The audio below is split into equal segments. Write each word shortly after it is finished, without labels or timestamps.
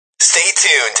Stay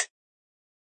tuned.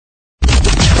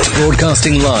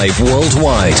 Broadcasting live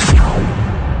worldwide.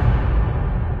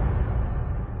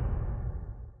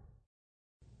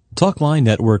 Talkline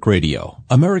Network Radio,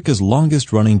 America's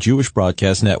longest-running Jewish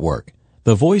broadcast network,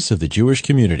 the voice of the Jewish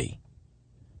community.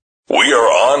 We are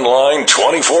online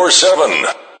 24/7.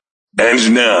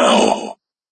 And now,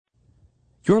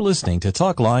 you're listening to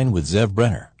Talkline with Zev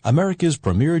Brenner, America's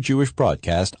premier Jewish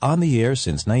broadcast on the air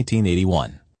since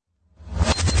 1981.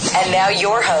 And now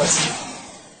your host.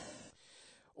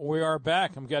 We are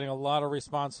back. I'm getting a lot of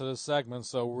response to this segment,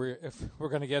 so if we're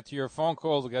going to get to your phone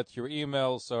calls, we'll get to your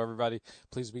emails, so everybody,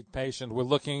 please be patient. We're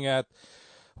looking at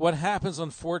what happens,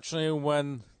 unfortunately,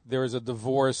 when there is a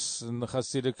divorce in the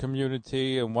Hasidic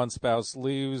community and one spouse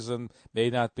leaves and may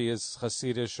not be as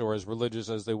Hasidish or as religious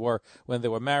as they were when they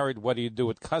were married. What do you do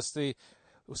with custody?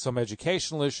 Some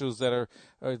educational issues that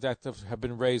have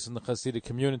been raised in the Hasidic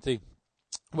community.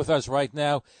 With us right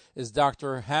now is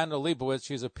Dr. Hannah Leibowitz.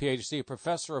 She's a PhD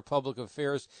professor of public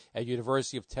affairs at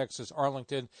University of Texas,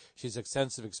 Arlington. She has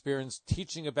extensive experience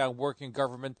teaching about working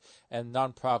government and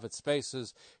nonprofit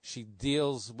spaces. She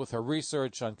deals with her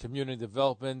research on community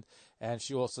development, and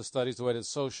she also studies the way that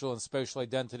social and spatial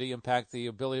identity impact the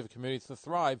ability of a community to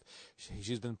thrive.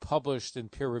 She's been published in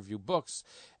peer-reviewed books,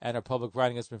 and her public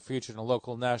writing has been featured in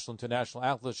local, national, international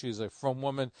outlets. She's a frum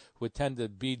woman who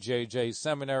attended BJJ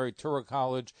Seminary, Torah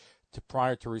College,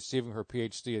 prior to receiving her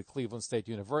PhD at Cleveland State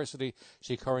University.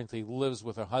 She currently lives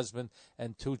with her husband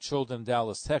and 2 children in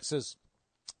Dallas, Texas.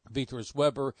 Beatrice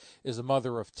Weber is a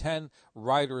mother of 10,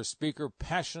 writer, speaker,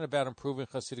 passionate about improving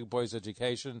Hasidic boys'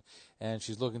 education, and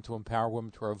she's looking to empower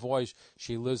women to her voice.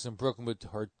 She lives in Brooklyn with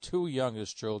her 2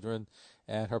 youngest children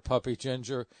and her puppy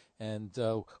Ginger, and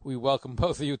we welcome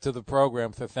both of you to the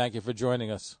program. So thank you for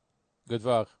joining us. Good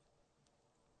Vach.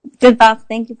 Good Vach.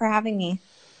 Thank you for having me.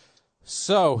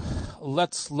 So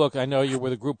let's look. I know you're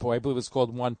with a group, I believe it's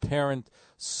called One Parent.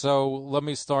 So let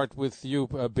me start with you,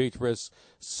 Beatrice.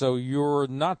 So you're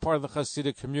not part of the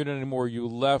Hasidic community anymore. You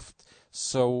left.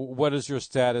 So what is your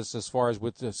status as far as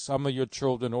with some of your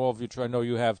children, all of you? I know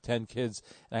you have 10 kids,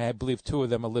 and I believe 2 of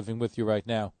them are living with you right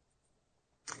now.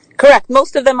 Correct.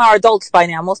 Most of them are adults by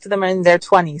now. Most of them are in their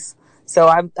 20s. So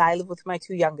I live with my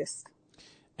 2 youngest.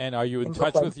 And are you in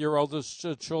touch Brooklyn. with your oldest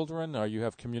children? Or you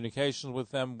have communication with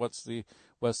them? What's the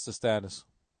status?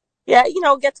 Yeah,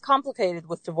 it gets complicated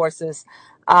with divorces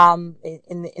in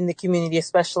the community,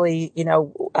 especially,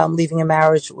 leaving a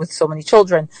marriage with so many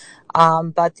children.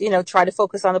 But, try to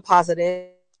focus on the positive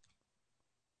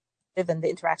and the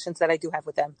interactions that I do have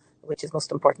with them, which is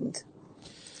most important.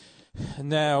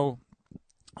 Now,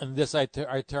 and this I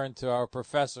turn to our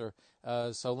professor.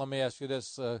 So let me ask you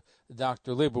this,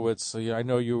 Dr. Leibowitz. So, I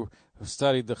know you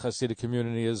studied the Hasidic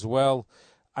community as well.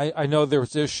 I know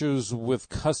there's issues with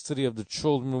custody of the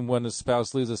children when a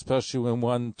spouse leaves, especially when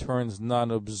one turns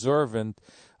non-observant.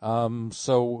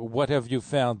 So what have you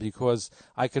found? Because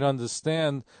I can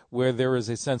understand where there is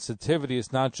a sensitivity.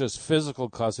 It's not just physical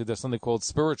custody. There's something called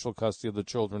spiritual custody of the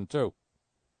children, too.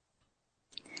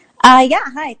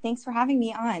 Hi. Thanks for having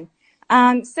me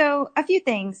on. So a few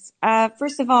things.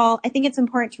 First of all, I think it's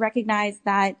important to recognize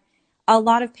that a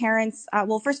lot of parents,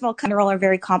 first of all, in general, are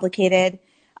very complicated.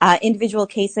 Individual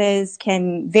cases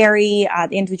can vary.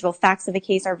 The individual facts of a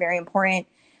case are very important.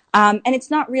 And it's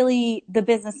not really the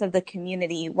business of the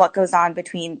community, what goes on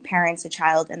between parents, a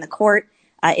child, and the court.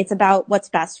 It's about what's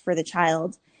best for the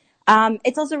child.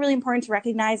 It's also really important to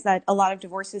recognize that a lot of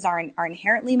divorces are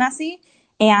inherently messy.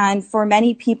 And for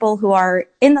many people who are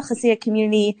in the Hasidic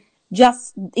community,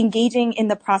 just engaging in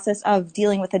the process of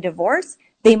dealing with a divorce,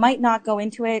 they might not go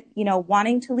into it,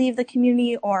 wanting to leave the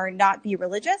community or not be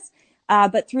religious.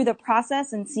 But through the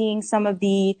process and seeing some of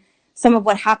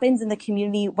what happens in the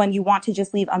community when you want to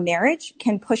just leave a marriage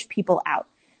can push people out,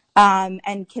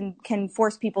 and can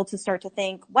force people to start to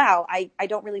think, wow, I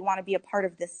don't really want to be a part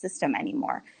of this system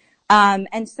anymore.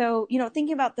 And so,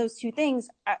 thinking about those 2 things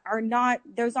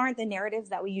those aren't the narratives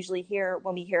that we usually hear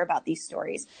when we hear about these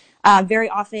stories. Very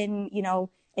often,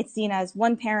 it's seen as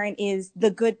one parent is the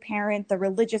good parent, the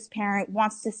religious parent,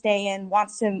 wants to stay in,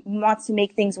 wants to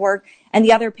make things work, and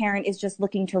the other parent is just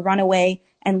looking to run away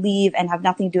and leave and have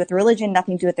nothing to do with religion,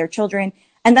 nothing to do with their children,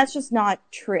 and that's just not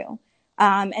true.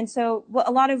 And so,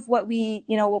 a lot of what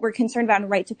we're concerned about in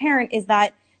Right to Parent is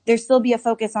that there still be a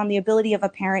focus on the ability of a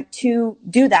parent to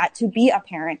do that, to be a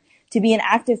parent, to be an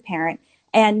active parent,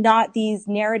 and not these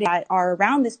narratives that are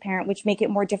around this parent, which make it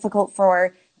more difficult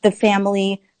for the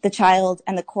family, the child,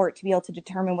 and the court to be able to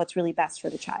determine what's really best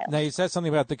for the child. Now, you said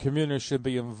something about the community should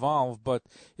be involved, but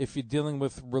if you're dealing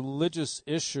with religious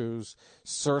issues,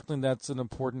 certainly that's an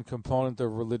important component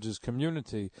of religious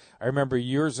community. I remember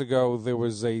years ago there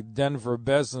was a Denver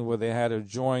Bezdin where they had a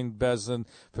joint Bezdin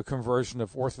for conversion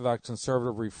of Orthodox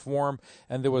conservative reform,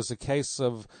 and there was a case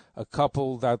of a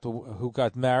couple who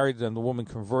got married and the woman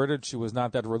converted. She was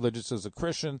not that religious as a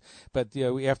Christian, but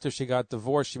after she got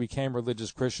divorced, she became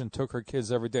religious Christian, took her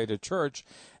kids every day to church,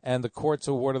 and the courts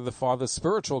awarded the father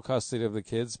spiritual custody of the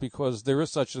kids because there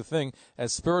is such a thing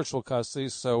as spiritual custody.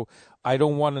 So I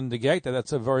don't want to negate that.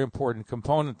 That's a very important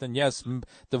component. And yes,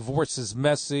 divorce is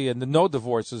messy, and no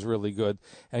divorce is really good.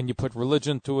 And you put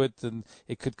religion to it, and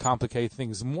it could complicate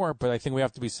things more. But I think we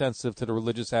have to be sensitive to the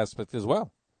religious aspect as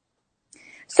well.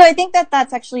 So I think that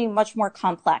that's actually much more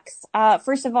complex.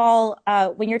 First of all,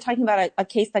 when you're talking about a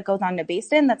case that goes on to Beis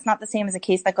Din, that's not the same as a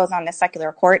case that goes on to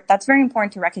secular court. That's very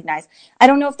important to recognize. I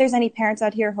don't know if there's any parents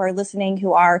out here who are listening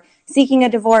who are seeking a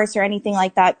divorce or anything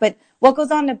like that, but what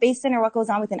goes on to Beis Din or what goes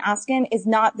on with an Askin is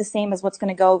not the same as what's going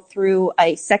to go through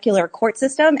a secular court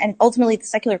system. And ultimately, the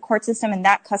secular court system and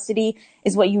that custody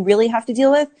is what you really have to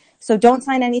deal with. So don't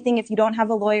sign anything if you don't have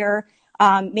a lawyer.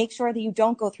 Make sure that you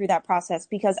don't go through that process,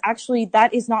 because actually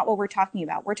that is not what we're talking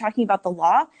about. We're talking about the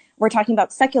law, we're talking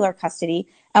about secular custody,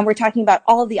 and we're talking about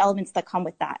all of the elements that come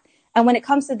with that. And when it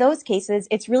comes to those cases,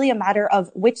 it's really a matter of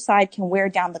which side can wear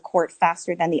down the court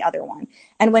faster than the other one.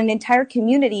 And when an entire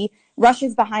community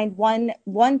rushes behind one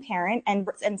parent and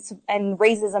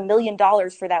raises $1 million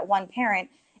for that one parent,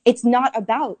 it's not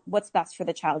about what's best for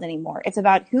the child anymore. It's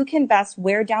about who can best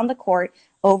wear down the court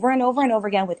over and over and over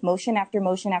again with motion after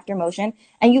motion after motion.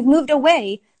 And you've moved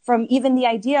away from even the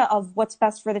idea of what's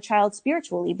best for the child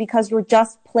spiritually, because you're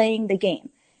just playing the game.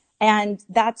 And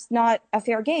that's not a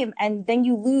fair game. And then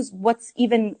you lose what's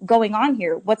even going on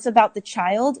here. What's about the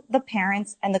child, the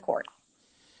parents, and the court.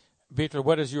 Peter,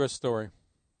 what is your story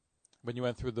when you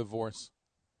went through the divorce?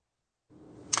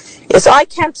 Yes, I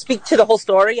can't speak to the whole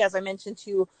story. As I mentioned to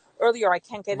you earlier, I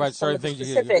can't get into some of the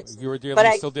specifics. You were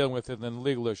still dealing with it in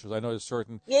legal issues. I know there's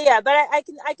certain. Yeah, but I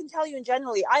can tell you in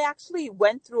generally. I actually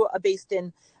went through a Beis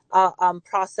Din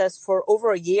process for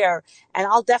over a year, and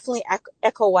I'll definitely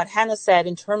echo what Hannah said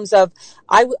in terms of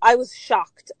I was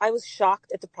shocked. I was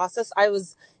shocked at the process. I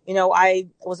was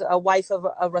a wife of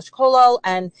a Rosh Kollel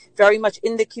and very much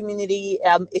in the community.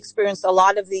 Experienced a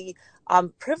lot of the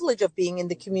privilege of being in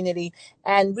the community,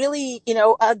 and really,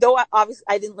 though obviously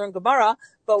I didn't learn Gemara,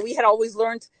 but we had always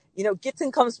learned,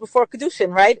 Gittin comes before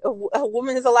Kedushin, right? A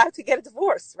woman is allowed to get a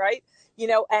divorce, right?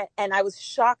 And I was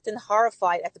shocked and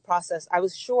horrified at the process. I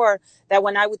was sure that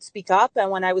when I would speak up and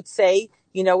when I would say,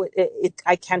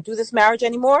 I can't do this marriage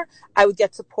anymore, I would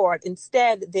get support.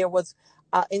 Instead, there was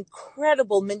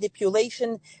incredible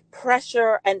manipulation,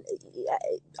 pressure, and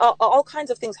all kinds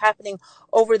of things happening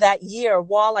over that year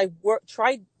while I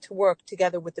tried to work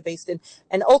together with the Beis Din.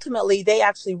 And ultimately, they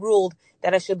actually ruled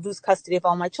that I should lose custody of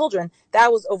all my children.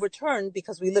 That was overturned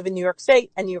because we live in New York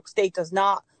State, and New York State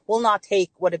will not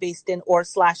take what a Beis Din or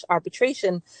 /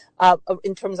 arbitration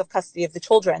in terms of custody of the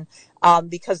children,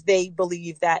 because they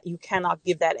believe that you cannot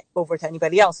give that over to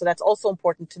anybody else. So that's also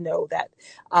important to know that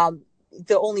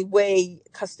the only way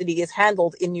custody is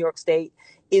handled in New York State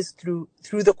is through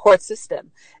the court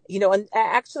system, and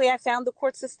actually I found the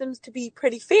court systems to be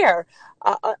pretty fair.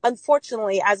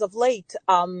 Unfortunately, as of late,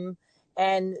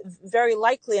 and very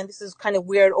likely, and this is kind of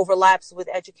weird, overlaps with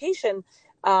education.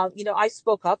 I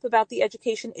spoke up about the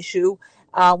education issue,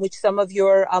 which some of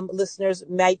your listeners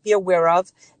might be aware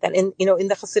of, that in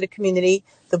the Hasidic community,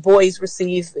 the boys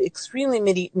receive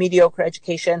extremely mediocre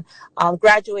education,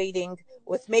 graduating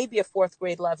with maybe a 4th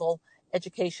grade level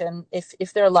education,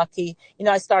 if they're lucky.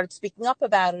 I started speaking up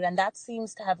about it, and that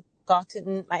seems to have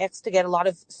gotten my ex to get a lot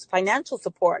of financial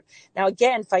support. Now,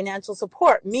 again, financial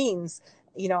support means,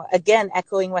 again,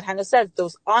 echoing what Hannah said,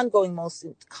 those ongoing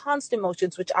constant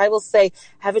motions, which I will say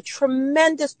have a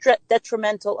tremendous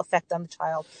detrimental effect on the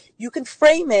child. You can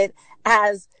frame it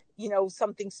as,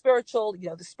 something spiritual,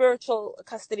 the spiritual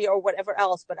custody or whatever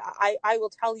else. But I will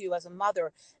tell you as a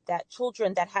mother that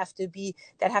children that have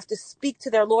to speak to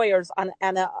their lawyers on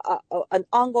an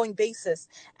ongoing basis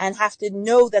and have to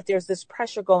know that there's this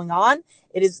pressure going on,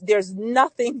 there's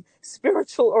nothing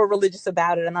spiritual or religious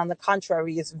about it. And on the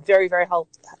contrary, it's very, very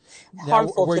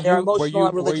harmful to their emotional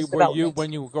and religious development.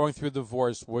 When you were going through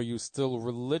divorce, were you still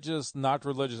religious, not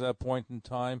religious at that point in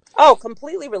time? Oh,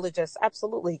 completely religious.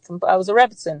 Absolutely. I was a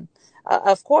Rebbetzin,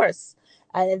 of course.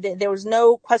 And there was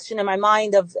no question in my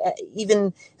mind of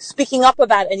even speaking up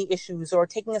about any issues or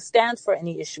taking a stand for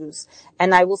any issues.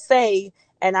 And I will say,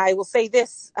 And I will say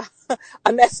this,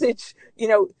 a message,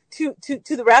 to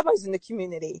the rabbis in the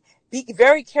community. Be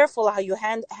very careful how you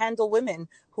handle women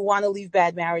who want to leave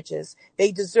bad marriages.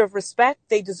 They deserve respect.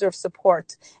 They deserve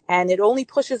support. And it only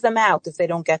pushes them out if they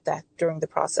don't get that during the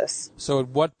process. So at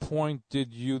what point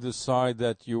did you decide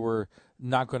that you were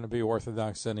not going to be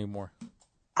Orthodox anymore?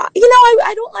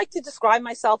 I don't like to describe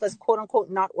myself as quote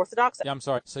unquote not Orthodox. Yeah, I'm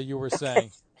sorry. So you were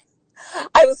saying.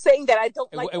 I was saying that I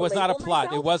don't like it was not a plot.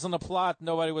 Myself. It wasn't a plot.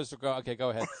 Nobody was. Okay, go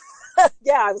ahead.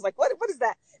 Yeah, I was like, what is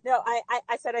that? No,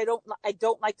 I said I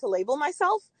don't like to label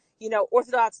myself.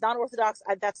 Orthodox, non-Orthodox.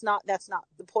 That's not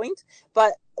the point.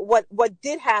 But what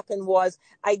did happen was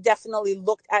I definitely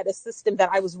looked at a system that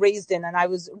I was raised in, and I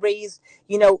was raised,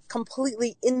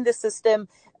 completely in the system.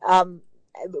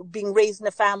 Being raised in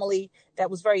a family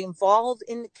that was very involved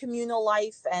in communal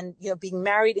life, and being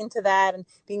married into that, and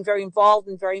being very involved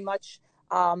and very much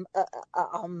part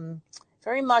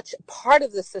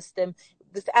of the system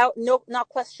without not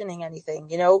questioning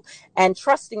anything, and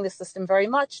trusting the system very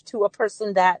much to a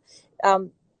person that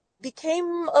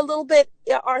became a little bit,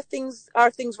 are things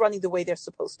running the way they're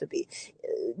supposed to be?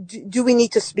 Do we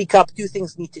need to speak up? Do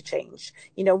things need to change?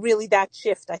 Really that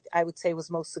shift, I would say,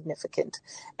 was most significant.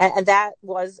 And that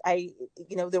was,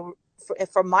 there were,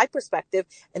 from my perspective,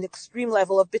 an extreme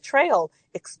level of betrayal,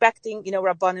 expecting,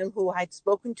 Rabbanim who I'd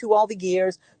spoken to all the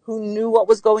years, who knew what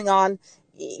was going on,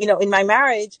 in my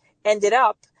marriage, ended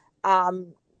up,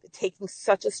 taking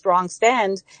such a strong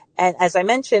stand, and as I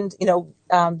mentioned,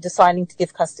 deciding to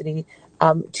give custody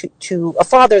to a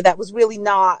father that was really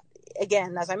not.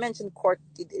 Again, as I mentioned, the court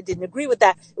didn't agree with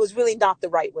that. It was really not the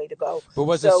right way to go. But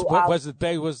was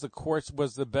the court's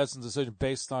best decision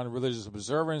based on religious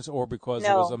observance, or because it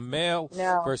was a male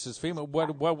versus female?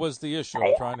 What was the issue?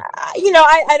 I'm trying to.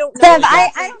 I don't know. Bev,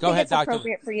 I don't think it's Doctor.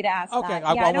 appropriate for you to ask Okay, that.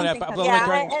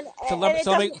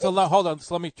 hold on.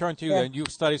 So let me turn to you. Then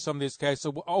you've studied some of these cases.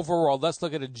 So overall, let's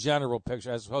look at a general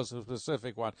picture as opposed to a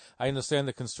specific one. I understand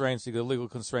the constraints, the legal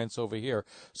constraints over here.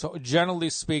 So generally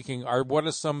speaking, what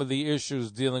are some of the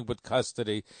issues dealing with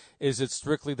custody? Is it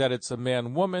strictly that it's a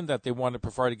man-woman, that they want to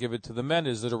prefer to give it to the men?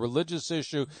 Is it a religious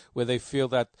issue where they feel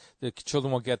that the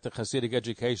children won't get the Hasidic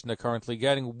education they're currently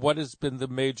getting? What has been the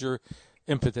major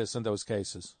impetus in those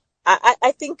cases?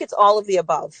 I think it's all of the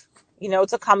above.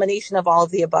 It's a combination of all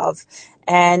of the above.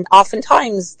 And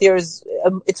oftentimes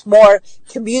it's more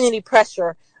community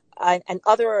pressure and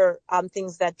other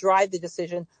things that drive the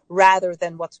decision rather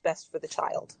than what's best for the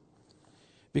child.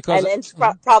 And it's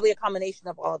probably a combination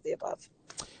of all of the above.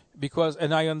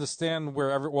 And I understand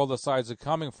where all the sides are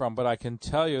coming from, but I can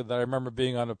tell you that I remember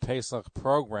being on a Pesach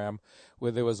program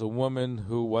where there was a woman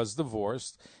who was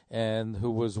divorced and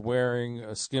who was wearing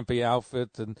a skimpy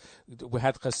outfit and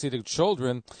had Hasidic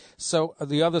children. So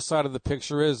the other side of the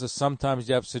picture is that sometimes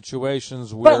you have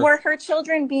situations where... But were her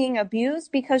children being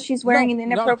abused because she's wearing an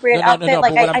inappropriate outfit?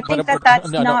 I think that's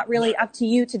not really up to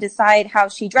you to decide how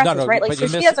she dresses, right? Like, so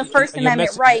she has a First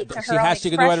Amendment right to her own expression. She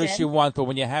can do whatever she wants, but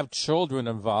when you have children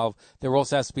involved, there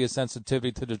also has to be a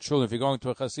sensitivity to the children. If you're going to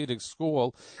a Hasidic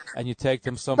school and you take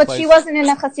them someplace... But she wasn't in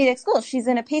a Hasidic school. She's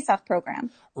in a Pesach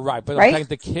program. Right, but right? I'm talking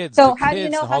the kids. So how do you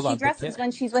know how she dresses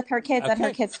when she's with her kids at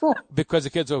her kids' school? Because the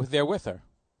kids are there with her.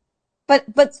 But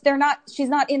they're not. She's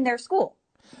not in their school.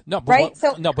 No, but right.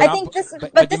 So I think this is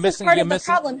part of the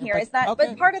problem here. Is that?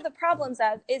 But part of the problem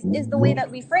is the way that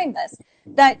we frame this.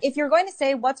 That if you're going to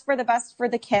say what's for the best for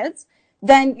the kids,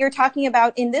 then you're talking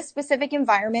about in this specific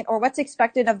environment or what's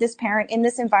expected of this parent in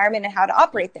this environment and how to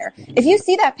operate there. If you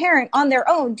see that parent on their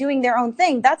own doing their own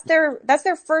thing, that's their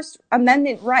First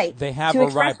Amendment right they have to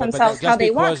express themselves how they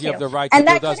want to. And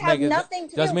that could have nothing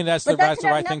to do. Doesn't mean that's the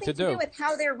right thing to do with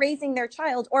how they're raising their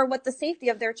child or what the safety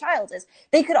of their child is.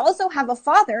 They could also have a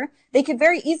father. They could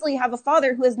very easily have a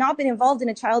father who has not been involved in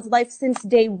a child's life since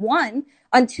day one,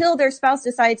 until their spouse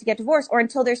decided to get divorced or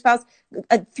until their spouse,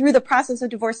 through the process of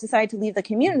divorce, decided to leave the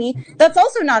community. That's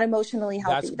also not emotionally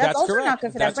healthy. That's also correct. not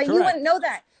good for them. But you wouldn't know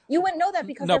that. You wouldn't know that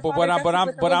because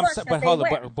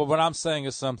what I'm saying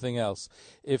is something else.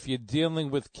 If you're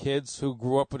dealing with kids who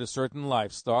grew up with a certain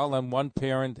lifestyle and one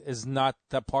parent is not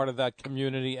that part of that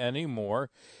community anymore,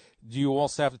 you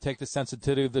also have to take the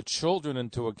sensitivity of the children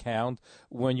into account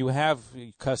when you have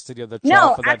custody of the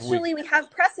child for that week. No, actually, we have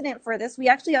precedent for this. We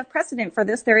actually have precedent for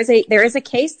this. There is a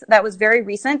case that was very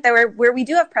recent where we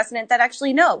do have precedent that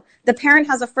actually, no, the parent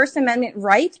has a First Amendment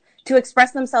right to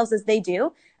express themselves as they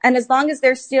do. And as long as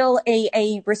there's still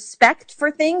a respect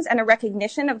for things and a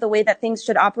recognition of the way that things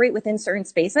should operate within certain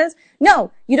spaces,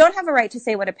 no, you don't have a right to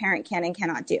say what a parent can and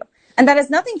cannot do. And that has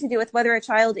nothing to do with whether a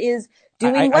child is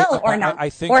doing well or not,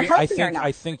 or healthy or not.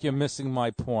 I think you're missing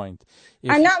my point.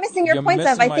 I'm not missing your point,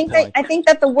 Zev. I think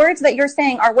that the words that you're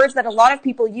saying are words that a lot of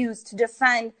people use to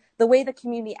defend the way the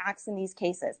community acts in these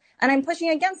cases. And I'm pushing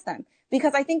against them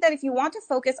because I think that if you want to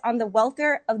focus on the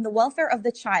welfare of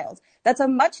the child, that's a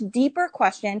much deeper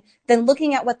question than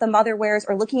looking at what the mother wears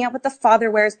or looking at what the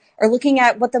father wears or looking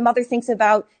at what the mother thinks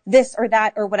about this or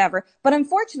that or whatever. But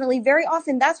unfortunately, very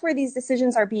often that's where these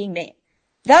decisions are being made.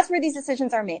 That's where these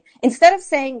decisions are made. Instead of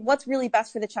saying what's really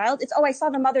best for the child, it's, oh, I saw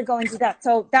the mother go and do that,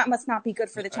 so that must not be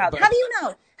good for the child. How do you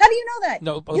know? How do you know that?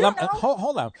 No, but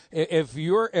hold on.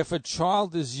 If a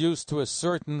child is used to a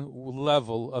certain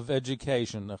level of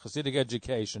education, a Hasidic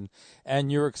education,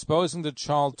 and you're exposing the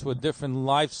child to a different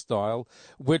lifestyle,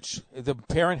 which the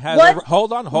parent has.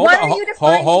 Hold on.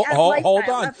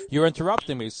 You're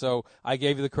interrupting me, so I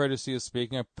gave you the courtesy of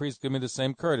speaking. Please give me the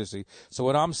same courtesy. So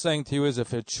what I'm saying to you is,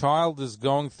 if a child is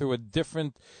going through a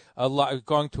different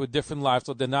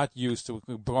lifestyle they're not used to,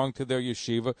 going to their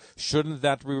yeshiva, shouldn't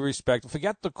that be respected?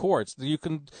 Forget the courts.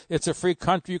 It's a free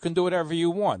country. You can do whatever you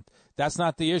want. That's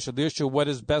not the issue. The issue, what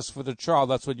is best for the child,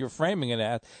 that's what you're framing it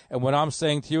at. And what I'm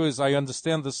saying to you is, I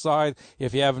understand the side,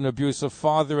 if you have an abusive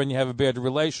father and you have a bad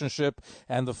relationship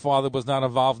and the father was not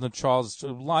involved in the child's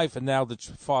life and now the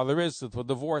father is, for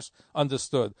divorce,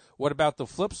 understood. What about the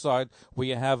flip side, where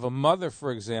you have a mother,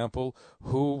 for example,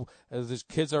 who the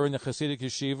kids are in the Hasidic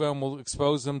yeshiva and will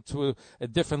expose them to a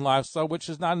different lifestyle, which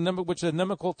is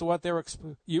inimical to what they're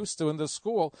used to in the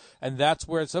school, and that's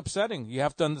where it's upsetting. You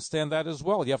have to understand that as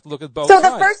well. You have to look at both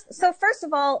sides. First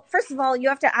of all, you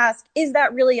have to ask: is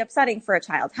that really upsetting for a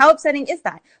child? How upsetting is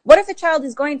that? What if a child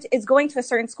is going to a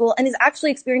certain school and is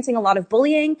actually experiencing a lot of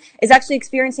bullying, is actually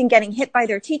experiencing getting hit by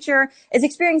their teacher, is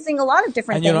experiencing a lot of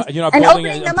different things? You're not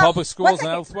building in public schools, and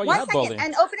that's why you have bullying.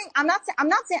 And opening, I'm not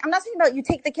saying about you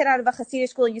take the kid out of a Hasidic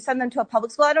school and you send them to a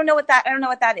public school. I don't know what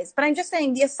that is. But I'm just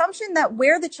saying the assumption that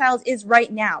where the child is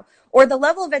right now, or the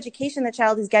level of education the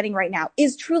child is getting right now,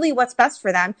 is truly what's best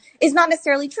for them is not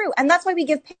necessarily true. And that's why we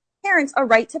give parents a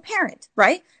right to parent,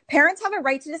 right? Parents have a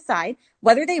right to decide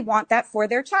whether they want that for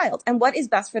their child and what is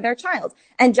best for their child.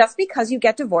 And just because you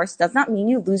get divorced does not mean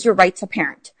you lose your right to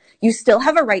parent. You still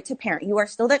have a right to parent. You are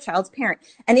still that child's parent.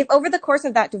 And if over the course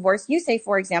of that divorce, you say,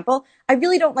 for example, I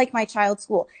really don't like my child's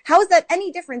school. How is that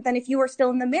any different than if you were still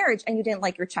in the marriage and you didn't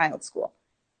like your child's school?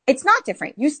 It's not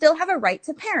different. You still have a right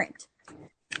to parent.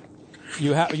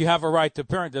 You have a right to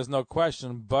parent, there's no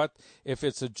question, but if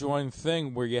it's a joint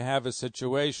thing where you have a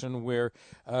situation where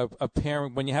a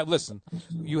parent,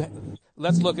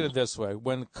 let's look at it this way.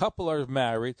 When a couple are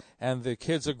married and the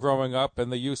kids are growing up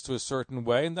and they're used to a certain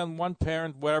way, and then one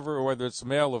parent, whether it's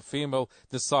male or female,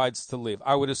 decides to leave.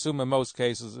 I would assume in most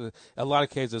cases, a lot of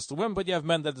cases it's the women, but you have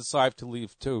men that decide to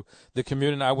leave too. The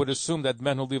community, I would assume that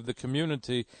men who leave the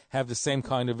community have the same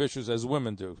kind of issues as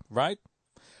women do, right?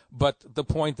 But the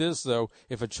point is, though,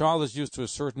 if a child is used to a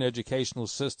certain educational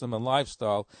system and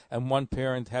lifestyle, and one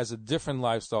parent has a different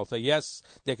lifestyle, so yes,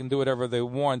 they can do whatever they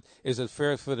want, is it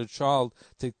fair for the child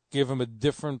to give them a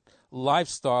different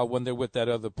lifestyle when they're with that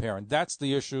other parent? That's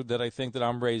the issue that I think that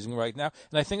I'm raising right now,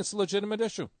 and I think it's a legitimate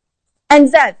issue. And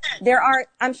Zev,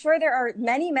 I'm sure there are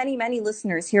many, many, many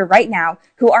listeners here right now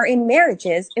who are in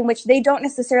marriages in which they don't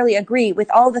necessarily agree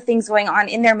with all the things going on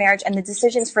in their marriage and the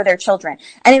decisions for their children.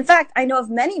 And in fact, I know of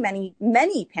many, many,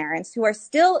 many parents who are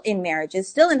still in marriages,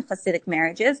 still in Hasidic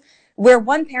marriages, where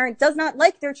one parent does not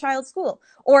like their child's school,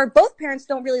 or both parents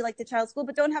don't really like the child's school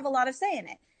but don't have a lot of say in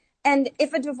it. And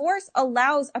if a divorce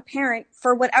allows a parent,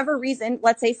 for whatever reason,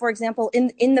 let's say, for example,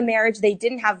 in the marriage, they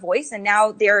didn't have voice and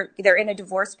now they're in a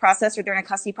divorce process or they're in a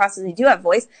custody process, they do have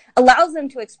voice, allows them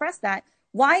to express that.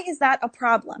 Why is that a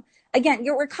problem? Again,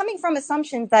 we're coming from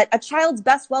assumptions that a child's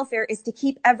best welfare is to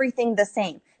keep everything the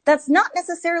same. That's not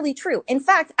necessarily true. In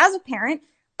fact, as a parent,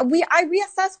 I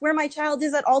reassess where my child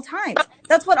is at all times.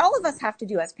 That's what all of us have to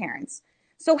do as parents.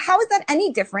 So how is that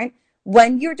any different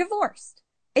when you're divorced?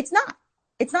 It's not.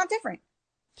 It's not different.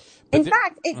 In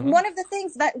fact, one of the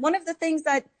things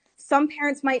that some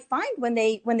parents might find when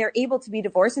they're able to be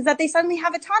divorced is that they suddenly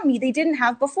have autonomy they didn't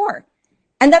have before.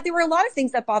 And that there were a lot of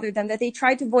things that bothered them that they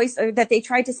tried to voice or that they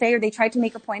tried to say or they tried to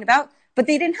make a point about, but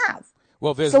they didn't have.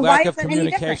 Well, there's So lack why of is there any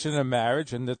communication difference? in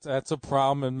marriage, and that's a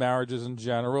problem in marriages in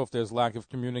general. If there's lack of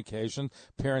communication,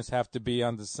 parents have to be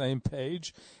on the same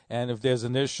page. And if there's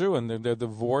an issue and they're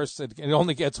divorced, it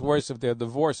only gets worse if they're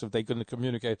divorced, if they couldn't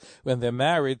communicate when they're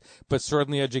married. But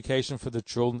certainly education for the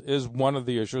children is one of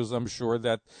the issues. I'm sure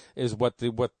that is what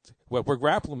we're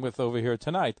grappling with over here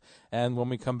tonight. And when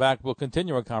we come back, we'll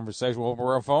continue our conversation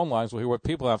over our phone lines. We'll hear what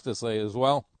people have to say as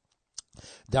well.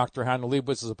 Dr. Hannah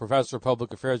Leibowitz is a professor of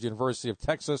public affairs, University of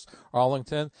Texas,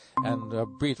 Arlington,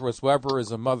 and Beatrice Weber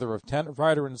is a mother of 10,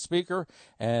 writer and speaker,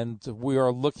 and we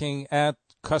are looking at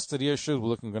custody issues.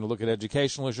 We're going to look at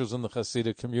educational issues in the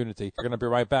Hasidic community. We're going to be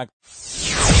right back.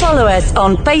 Follow us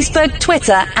on Facebook,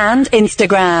 Twitter, and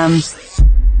Instagram.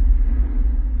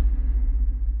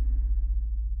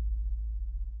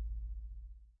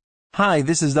 Hi,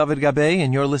 this is David Gabe,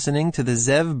 and you're listening to The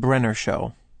Zev Brenner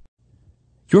Show.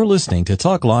 You're listening to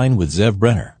Talk Line with Zev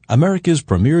Brenner, America's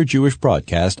premier Jewish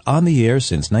broadcast on the air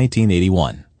since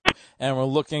 1981. And we're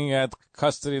looking at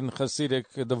custody and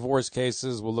Hasidic divorce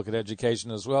cases. We'll look at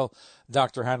education as well.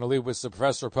 Dr. Hannah Leibowitz is a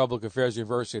professor of public affairs,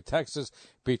 University of Texas.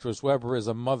 Beatrice Weber is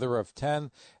a mother of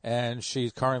 10, and she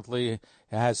currently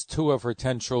has 2 of her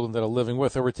 10 children that are living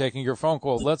with her. We're taking your phone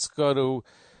call. Let's go to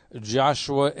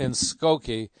Joshua in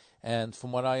Skokie. And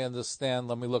from what I understand,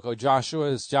 let me look. Joshua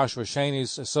is Joshua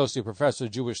Shaney's Associate Professor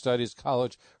of Jewish Studies,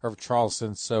 College of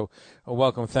Charleston. So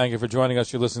welcome. Thank you for joining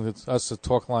us. You're listening to us at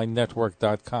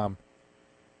TalkLineNetwork.com.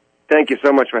 Thank you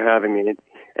so much for having me.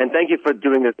 And thank you for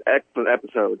doing this excellent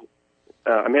episode.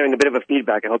 I'm hearing a bit of a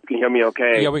feedback. I hope you can hear me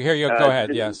okay. Yeah, we hear you. Go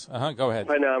ahead. Yes. Go ahead.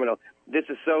 Phenomenal. This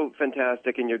is so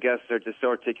fantastic, and your guests are just so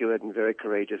articulate and very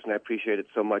courageous, and I appreciate it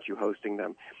so much, you hosting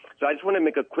them. So I just want to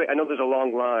make a quick, I know there's a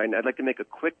long line. I'd like to make a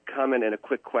quick comment and a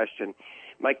quick question.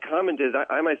 My comment is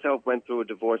I myself went through a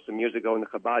divorce some years ago in the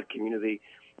Chabad community,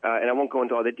 and I won't go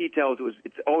into all the details.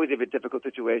 It's always a very difficult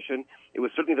situation. It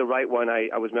was certainly the right one.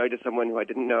 I was married to someone who I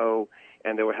didn't know,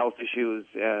 and there were health issues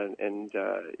and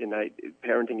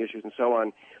parenting issues and so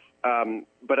on.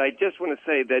 But I just want to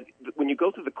say that when you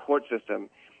go through the court system,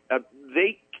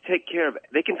 they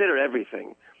consider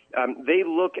everything. They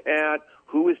look at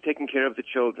who is taking care of the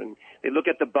children. They look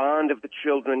at the bond of the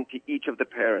children to each of the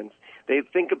parents. They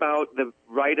think about the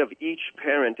right of each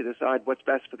parent to decide what's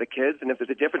best for the kids, and if there's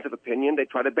a difference of opinion, they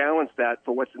try to balance that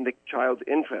for what's in the child's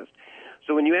interest.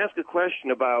 So when you ask a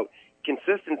question about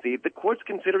consistency, the court's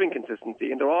considering consistency,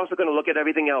 and they're also going to look at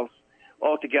everything else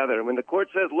altogether. And when the court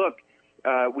says, look,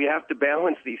 we have to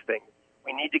balance these things,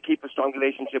 we need to keep a strong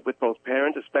relationship with both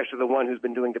parents, especially the one who's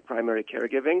been doing the primary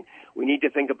caregiving. We need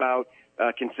to think about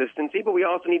consistency, but we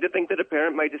also need to think that a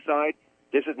parent might decide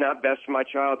this is not best for my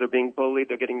child. They're being bullied.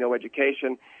 They're getting no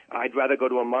education. I'd rather go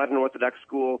to a modern Orthodox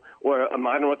school, or a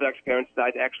modern Orthodox parent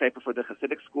decides, actually, I prefer the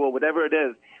Hasidic school, whatever it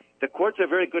is. The courts are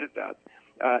very good at that.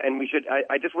 And we should,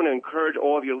 I just want to encourage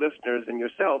all of your listeners and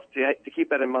yourself to keep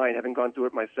that in mind, having gone through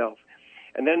it myself.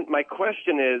 And then my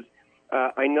question is,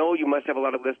 I know you must have a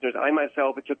lot of listeners. I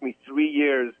myself, it took me 3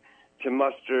 years to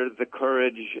muster the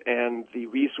courage and the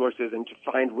resources and to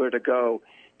find where to go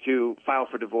to file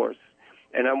for divorce.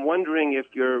 And I'm wondering if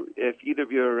either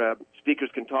of your speakers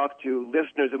can talk to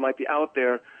listeners who might be out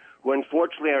there who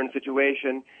unfortunately are in a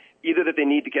situation either that they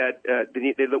need to get,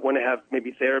 they want to have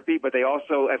maybe therapy, but they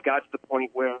also have got to the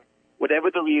point where,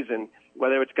 whatever the reason,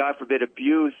 whether it's, God forbid,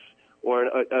 abuse or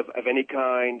of any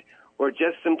kind, or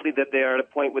just simply that they are at a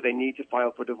point where they need to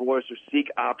file for divorce or seek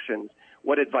options,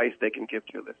 what advice they can give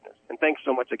to your listeners. And thanks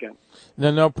so much again.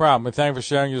 No problem. And thank you for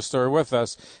sharing your story with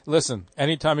us. Listen,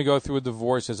 anytime you go through a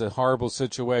divorce, it's a horrible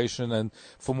situation. And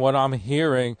from what I'm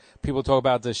hearing, people talk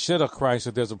about the shidduch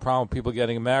crisis. There's a problem with people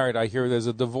getting married. I hear there's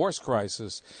a divorce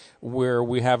crisis where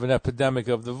we have an epidemic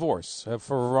of divorce for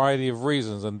a variety of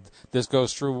reasons. And this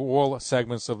goes through all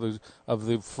segments of the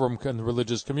from the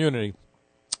religious community.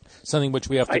 Something which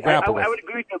we have to grapple with. I would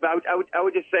agree with you, but I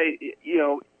would just say,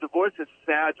 divorce is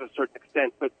sad to a certain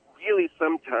extent, but really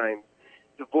sometimes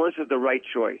divorce is the right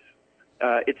choice.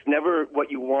 It's never what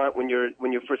you want when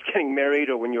you're first getting married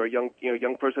or when you're a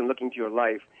young person looking to your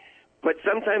life. But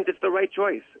sometimes it's the right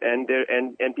choice,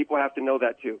 and people have to know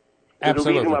that too. There's a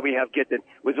reason why we have gittin.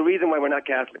 There's a reason why we're not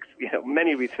Catholics.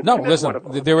 Many reasons. No, listen,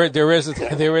 there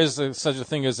is such a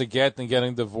thing as a get and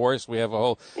getting divorced. We have a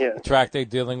whole tractate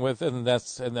dealing with it, and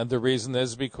the reason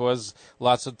is because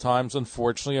lots of times,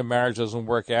 unfortunately, a marriage doesn't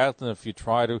work out, and if you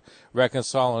try to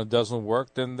reconcile and it doesn't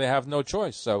work, then they have no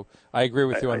choice. So I agree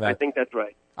with you on that. I think that's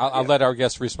right. I'll let our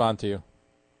guests respond to you.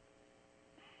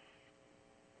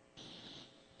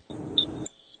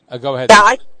 Go ahead.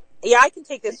 Yeah, I can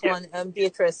take this one,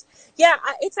 Beatrice. Yeah,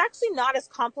 it's actually not as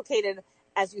complicated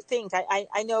as you think.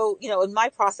 I know, in my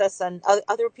process and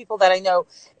other people that I know,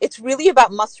 it's really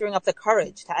about mustering up the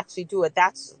courage to actually do it.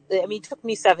 It took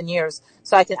me 7 years,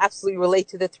 so I can absolutely relate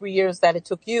to the 3 years that it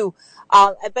took you.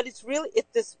 But it's really,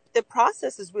 the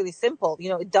process is really simple.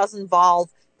 It does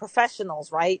involve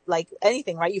professionals, right? Like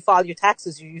anything, right? You file your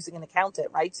taxes, you're using an accountant,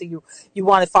 right? So you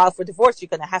want to file for divorce, you're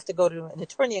going to have to go to an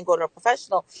attorney and go to a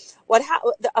professional.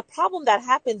 A problem that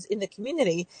happens in the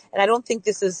community, and I don't think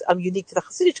this is unique to the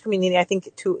Hasidic community, I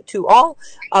think to all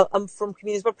from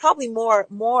communities, but probably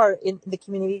more in the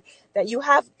community, that you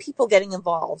have people getting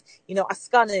involved,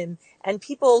 askanim, and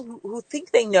people who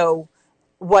think they know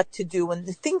what to do and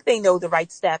think they know the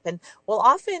right step, and will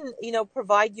often,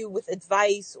 provide you with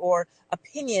advice or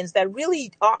opinions that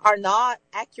really are not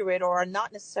accurate or are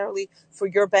not necessarily for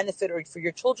your benefit or for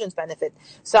your children's benefit.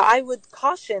 So I would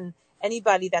caution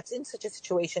anybody that's in such a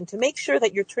situation to make sure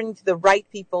that you're turning to the right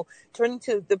people, turning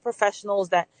to the professionals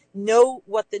that know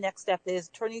what the next step is,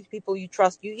 turning to people you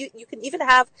trust. You can even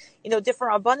have,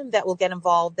 different rabbanim that will get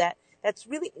involved that's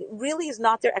really is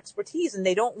not their expertise, and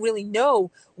they don't really know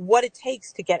what it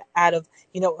takes to get out of,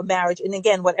 a marriage. And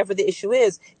again, whatever the issue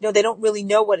is, they don't really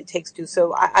know what it takes to.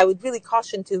 So I would really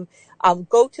caution to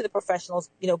go to the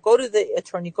professionals, go to the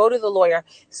attorney, go to the lawyer,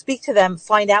 speak to them,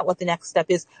 find out what the next step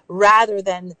is, rather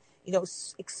than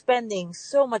expending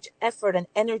so much effort and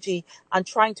energy on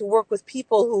trying to work with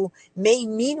people who may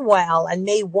mean well and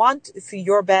may want for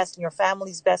your best and your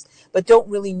family's best, but don't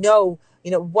really know,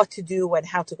 what to do and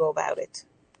how to go about it.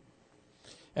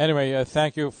 Anyway,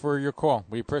 thank you for your call.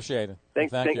 We appreciate it.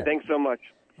 Thanks so much.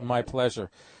 My pleasure.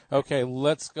 Okay,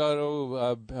 let's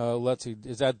go to, let's see,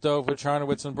 is that Dove with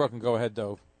Charnowitz in Brooklyn? Go ahead,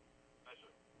 Dove.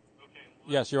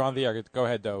 Yes, you're on the air. Go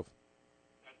ahead, Dove.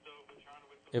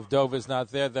 If Dove is not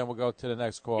there, then we'll go to the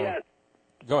next caller. Yes.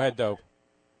 Go ahead, Dove.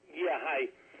 Yeah, hi.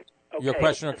 Okay. Your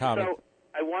question or comment? So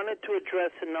I wanted to address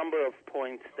a number of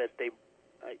points that they...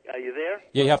 Are you there?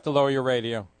 Yeah, you have to lower your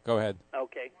radio. Go ahead.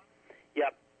 Okay.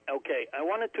 Yep. Okay. I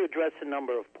wanted to address a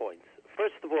number of points.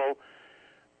 First of all,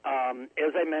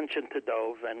 as I mentioned to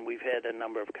Dove, and we've had a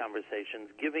number of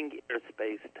conversations, giving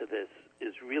airspace to this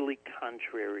is really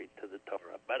contrary to the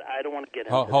Torah. But I don't want to get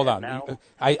into Hold that on. now.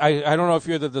 I don't know if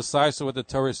you're the decisive what the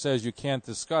Torah says you can't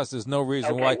discuss. There's no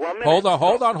reason why. 1 minute.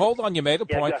 Hold on. You made a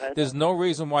point. Go ahead. There's no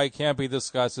reason why it can't be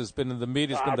discussed. It's been in the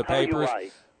media. It's been in the I'll tell you papers.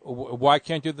 why. Why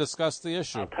can't you discuss the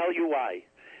issue? I'll tell you why.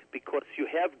 Because you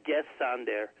have guests on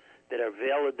there that are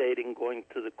validating going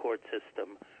to the court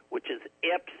system, which is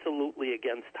absolutely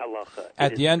against halacha.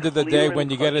 At the end of the day, when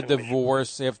you get a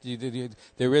divorce, after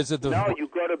there is a divorce. No, you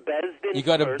go to Bezdin. You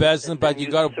go to Bezdin, but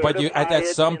at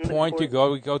some point you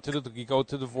go to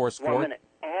the divorce court. 1 minute.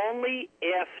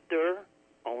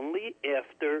 Only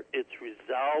after it's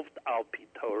resolved al pi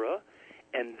Torah,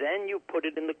 and then you put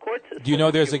it in the court system. Do you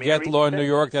know there's a get law in New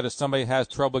York that if somebody has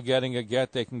trouble getting a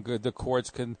get, the courts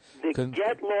can... The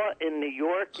get law in New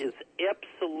York is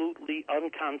absolutely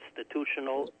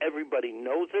unconstitutional. Everybody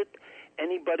knows it.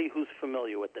 Anybody who's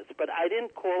familiar with this. But I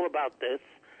didn't call about this.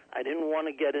 I didn't want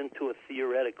to get into a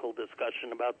theoretical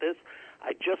discussion about this.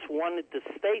 I just wanted to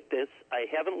state this. I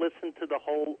haven't listened to the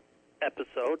whole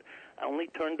episode. I only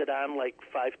turned it on like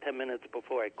 5-10 minutes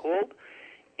before I called.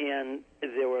 And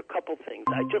there were a couple things.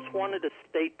 I just wanted to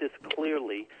state this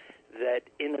clearly, that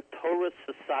in a Torah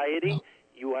society,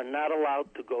 you are not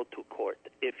allowed to go to court.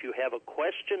 If you have a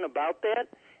question about that,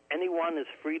 anyone is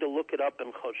free to look it up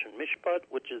in Choshen Mishpat,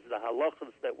 which is the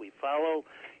halachas that we follow.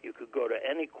 You could go to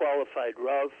any qualified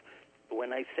Rav.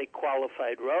 When I say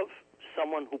qualified Rav,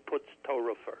 someone who puts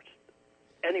Torah first.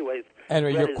 Anyways,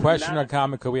 your question or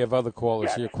comment, because we have other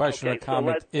callers. Yes. Your question okay, or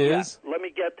comment is? Let me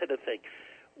get to the thing.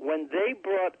 When they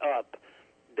brought up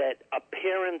that a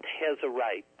parent has a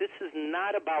right, this is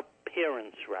not about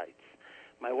parents' rights.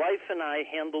 My wife and I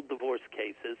handled divorce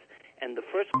cases, and the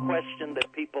first question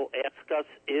that people ask us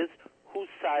is, whose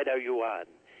side are you on?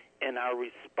 And our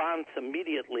response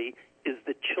immediately is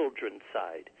the children's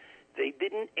side. They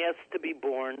didn't ask to be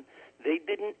born. They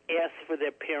didn't ask for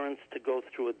their parents to go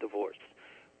through a divorce.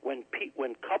 When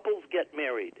couples get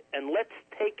married, and let's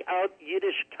take out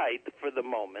Yiddishkeit for the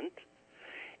moment,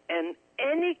 and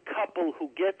any couple who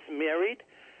gets married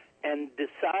and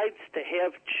decides to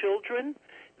have children,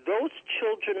 those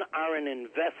children are an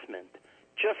investment,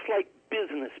 just like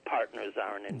business partners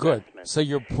are an investment. Good. So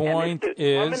your point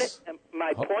is...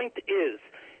 My point is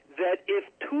that if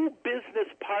two business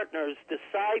partners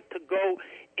decide to go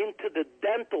into the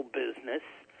dental business,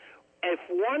 if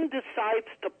one decides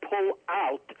to pull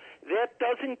out, that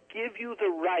doesn't give you the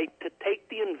right to take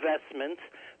the investments,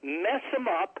 mess them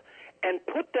up, and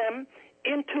put them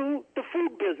into the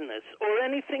food business or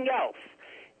anything else.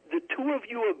 The two two of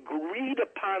you agreed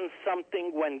upon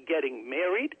something when getting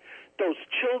married. Those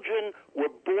children were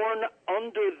born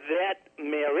under that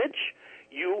marriage.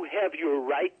 You have your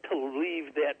right to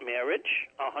leave that marriage,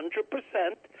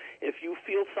 100%, if you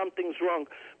feel something's wrong.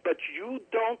 But you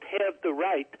don't have the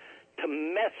right to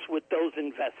mess with those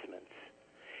investments.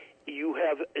 You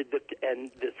have,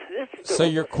 and the system. So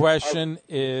your question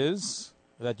is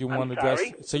that you want to address.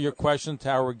 Sorry? So your question to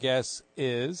our guest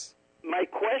is. My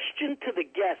question to the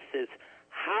guests is,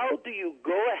 how do you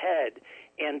go ahead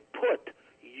and put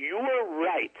your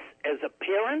rights as a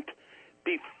parent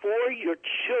before your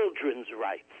children's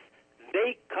rights?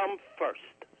 They come first.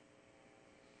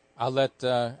 I'll let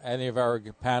any of our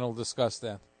panel discuss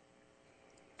that.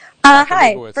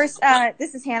 Hi. First,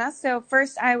 this is Hannah. So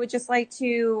first, I would just like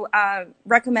to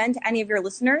recommend to any of your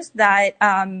listeners that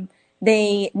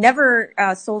they never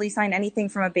solely sign anything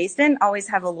from a Beis-Din. Always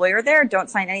have a lawyer there. Don't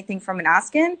sign anything from an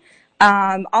Askin.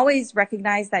 Always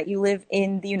recognize that you live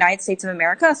in the United States of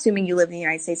America, assuming you live in the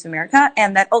United States of America,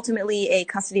 and that ultimately a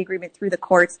custody agreement through the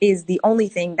courts is the only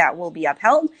thing that will be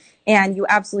upheld. And you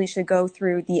absolutely should go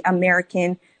through the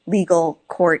American legal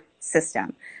court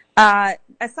system.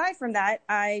 Aside from that,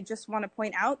 I just want to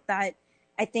point out that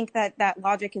I think that that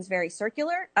logic is very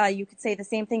circular. You could say the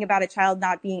same thing about a child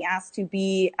not being asked to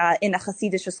be in a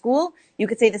Hasidic school. You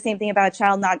could say the same thing about a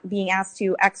child not being asked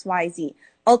to X, Y, Z.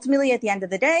 Ultimately, at the end of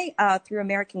the day, through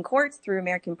American courts, through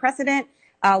American precedent,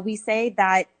 we say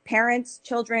that parents,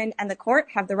 children, and the court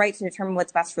have the right to determine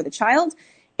what's best for the child.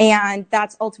 And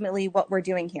that's ultimately what we're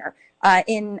doing here.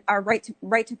 In our right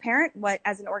to parent,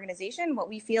 as an organization, what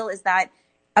we feel is that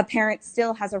a parent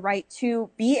still has a right to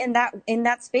be in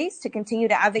that space, to continue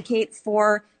to advocate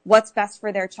for what's best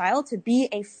for their child, to be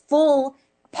a full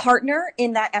partner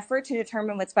in that effort to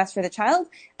determine what's best for the child,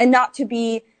 and not to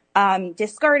be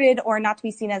discarded or not to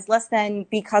be seen as less than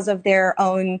because of their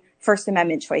own First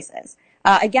Amendment choices.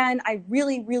 Again, I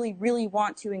really, really, really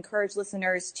want to encourage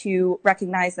listeners to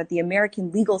recognize that the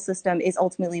American legal system is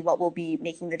ultimately what will be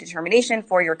making the determination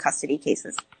for your custody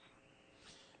cases.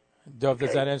 Dov,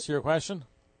 does that answer your question?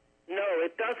 No,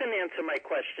 it doesn't answer my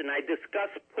question. I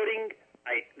discussed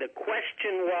the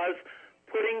question was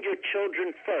putting your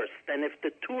children first. And if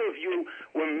the two of you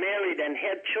were married and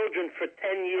had children for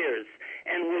 10 years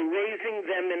and were raising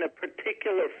them in a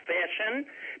particular fashion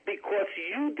because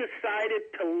you decided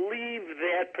to leave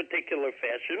that particular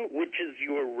fashion, which is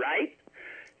your right,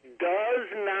 does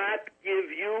not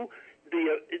give you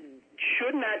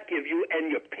should not give you, and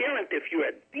your parent, if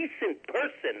you're a decent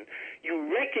person, you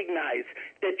recognize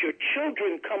that your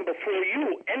children come before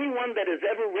you. Anyone that has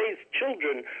ever raised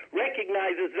children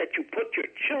recognizes that you put your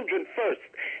children first.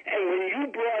 And when you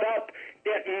brought up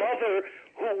that mother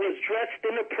who was dressed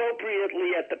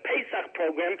inappropriately at the Pesach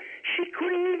program, she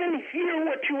couldn't even hear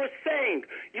what you were saying.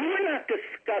 You were not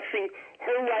discussing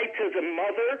her rights as a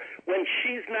mother when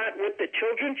she's not with the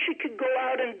children. She could go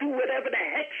out and do whatever the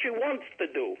heck she wants to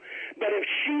do. But if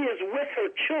she is with her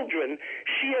children,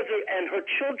 and her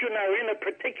children are in a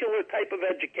particular type of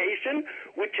education,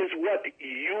 which is what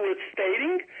you were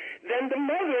stating, then the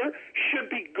mother should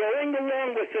be going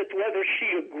along with it whether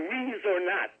she agrees or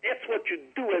not. That's what you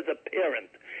do as a parent.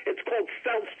 It's called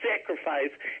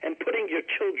self-sacrifice and putting your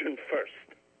children first.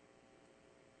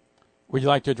 Would you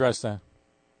like to address that?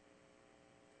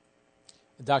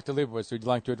 Dr. Leibowitz, would you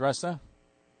like to address that?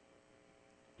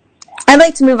 I'd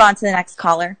like to move on to the next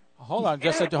caller. Hold on,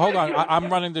 hold on. I'm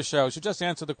running the show. So just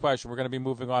answer the question. We're going to be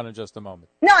moving on in just a moment.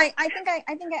 No, I think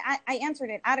I answered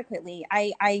it adequately.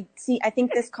 I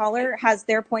think this caller has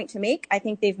their point to make. I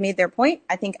think they've made their point.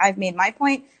 I think I've made my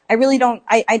point. I really don't.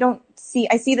 I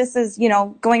see this as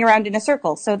going around in a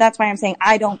circle. So that's why I'm saying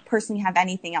I don't personally have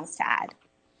anything else to add.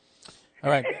 All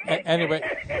right. Anyway,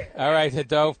 all right,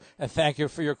 Dov. Thank you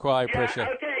for your call. I appreciate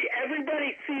it. Okay,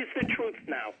 everybody sees the truth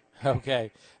now.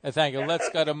 Okay. Thank you. Let's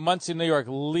go to Muncie, New York.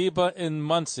 Liba in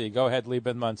Muncie. Go ahead,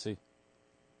 Liba in Muncie.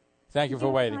 Thank you for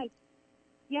waiting. Hi.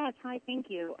 Yes, hi, thank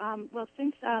you. Well,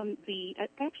 since I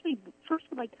actually first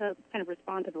would like to kind of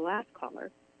respond to the last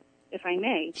caller, if I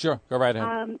may. Sure, go right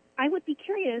ahead. I would be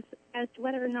curious as to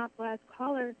whether or not the last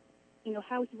caller,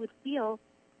 how he would feel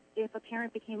if a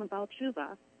parent became a Baal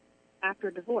Tshuva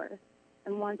after divorce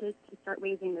and wanted to start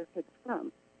raising their kids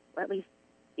from, or at least,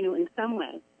 in some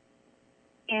way.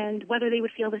 And whether they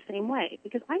would feel the same way,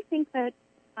 because I think that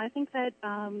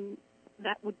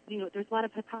that would, there's a lot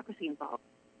of hypocrisy involved,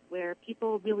 where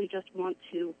people really just want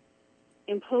to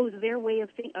impose their way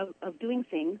of doing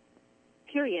things,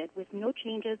 period, with no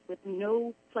changes, with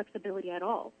no flexibility at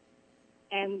all,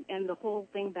 and the whole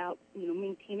thing about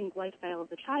maintaining the lifestyle of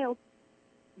the child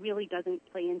really doesn't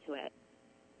play into it.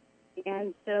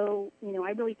 And so,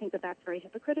 I really think that that's very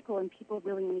hypocritical, and people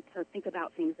really need to think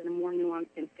about things in a more nuanced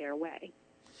and fair way.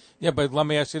 Yeah, but let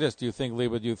me ask you this. Do you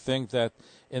think that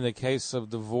in the case of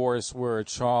divorce where a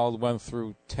child went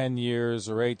through 10 years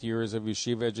or 8 years of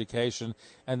yeshiva education,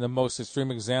 and the most extreme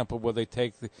example where they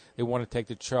want to take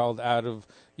the child out of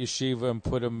yeshiva and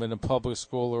put him in a public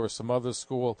school or some other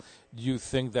school, do you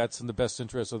think that's in the best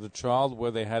interest of the child,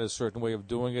 where they had a certain way of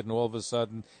doing it and all of a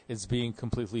sudden it's being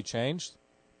completely changed?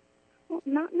 Well,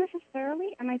 not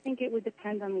necessarily, and I think it would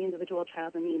depend on the individual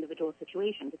child and the individual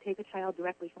situation. To take a child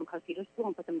directly from Hasidic school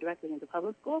and put them directly into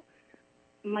public school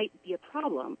might be a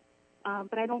problem.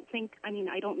 But I don't think,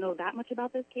 I don't know that much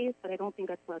about this case, but I don't think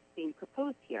that's what's being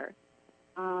proposed here.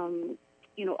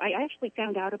 I actually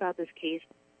found out about this case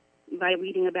by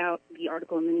reading about the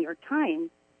article in the New York Times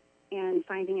and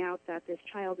finding out that this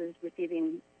child is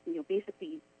receiving,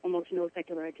 basically almost no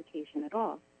secular education at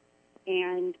all.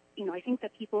 And, I think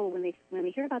that people, when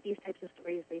they hear about these types of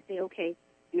stories, they say, okay,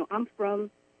 I'm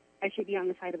from, I should be on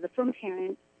the side of the from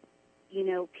parent,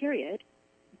 period.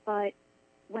 But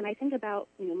when I think about,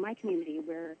 my community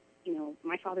where,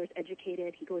 my father's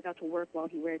educated, he goes out to work while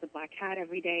he wears a black hat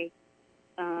every day,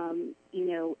 and,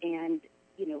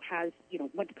 has,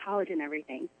 went to college and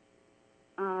everything.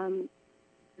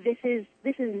 This is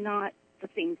not the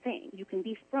same thing. You can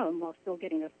be from while still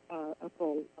getting a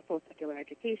full secular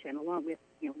education, along with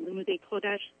Limudei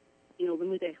Kodesh,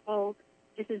 Limudei Chol.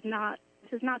 This is not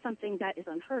something that is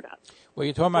unheard of. Well,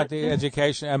 you're talking about the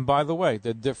education, and by the way,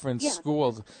 the different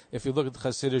schools. If you look at the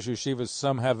Hasidic yeshivas,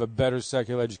 some have a better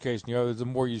secular education. The others, the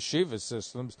more yeshiva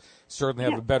systems, certainly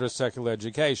have a better secular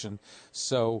education.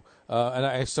 So,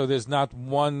 so there's not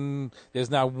one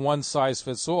size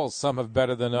fits all. Some have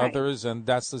better than others, and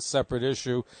that's the separate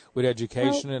issue with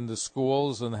education in the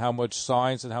schools and how much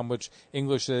science and how much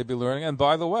English they be learning. And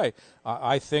by the way,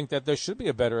 I think that there should be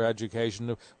a better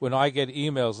education. When I get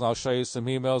emails, and I'll show you some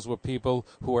emails with people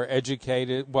who are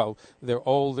educated, well, they're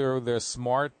older, they're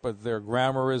smart, but their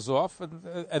grammar is off,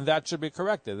 and that should be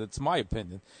corrected. It's my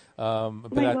opinion. So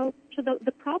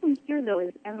the problem here, though,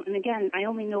 is, and again, I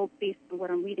only know based on what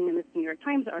I'm reading in this New York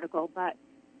Times article, but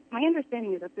my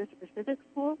understanding is that this specific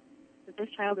school that this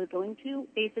child is going to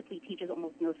basically teaches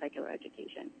almost no secular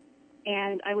education.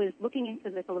 And I was looking into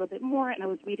this a little bit more, and I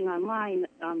was reading online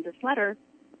this letter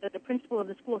that the principal of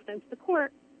the school sent to the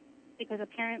court because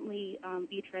apparently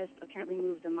Beatrice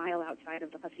moved a mile outside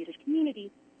of the Hasidic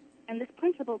community, and this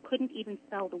principal couldn't even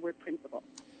spell the word principal.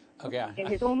 Okay. In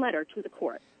his own letter to the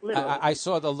court. Literally. I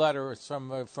saw the letter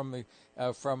from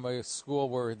a school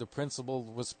where the principal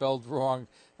was spelled wrong,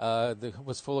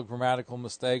 was full of grammatical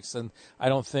mistakes, and I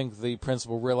don't think the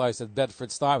principal realized that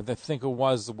Bedford-Stuyvesant. I think it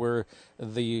was where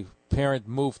the parent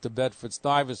moved to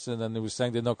Bedford-Stuyvesant, and they were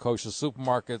saying there are no kosher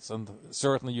supermarkets, and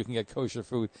certainly you can get kosher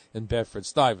food in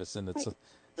Bedford-Stuyvesant. Right. So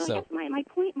I guess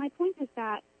my point is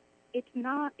that it's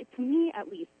not, to me at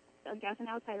least, as an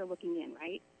outsider looking in,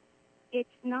 right? It's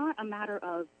not a matter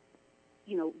of,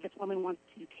 this woman wants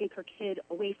to take her kid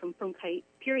away from Frumkeit,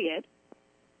 period.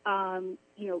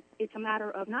 It's a matter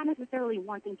of not necessarily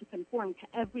wanting to conform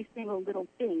to every single little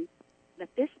thing that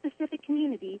this specific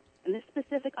community and this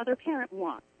specific other parent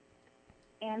wants.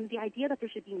 And the idea that there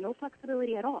should be no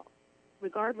flexibility at all,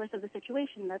 regardless of the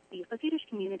situation, that the Hasidic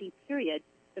community, period,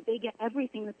 that they get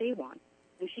everything that they want,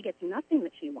 and she gets nothing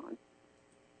that she wants,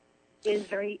 is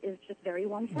just very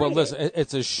one-sided. Well, listen,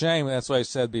 it's a shame. That's what I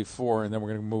said before, and then we're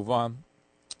going to move on.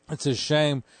 It's a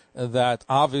shame that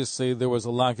obviously there was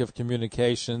a lack of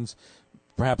communications,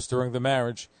 perhaps during the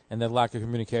marriage, and that lack of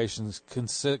communications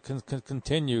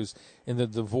continues in the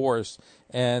divorce.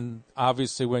 And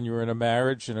obviously when you're in a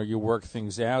marriage, you work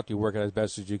things out, you work it as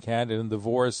best as you can, and in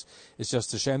divorce, it's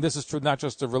just a shame. This is true not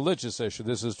just a religious issue,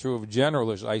 this is true of general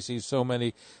issues. I see so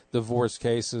many divorce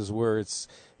cases where it's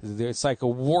like a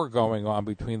war going on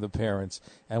between the parents,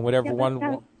 and whatever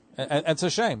and it's a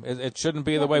shame. It shouldn't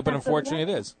be the way, but unfortunately it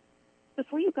is.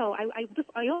 Before you go,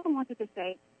 I also wanted to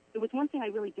say there was one thing I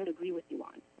really did agree with you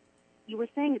on. You were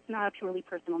saying it's not a purely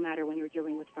personal matter when you're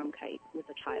dealing with Frumkeit with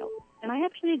a child, and I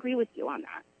actually agree with you on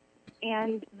that.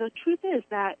 And the truth is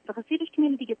that the Hasidic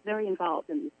community gets very involved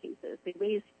in these cases. They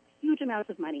raise huge amounts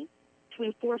of money to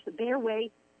enforce their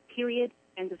way, period,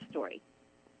 end of story.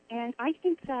 And I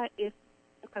think that if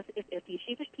the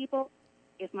Yeshivish people,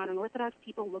 if modern Orthodox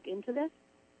people look into this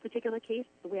particular case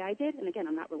the way I did, and again,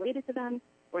 I'm not related to them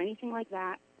or anything like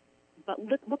that, but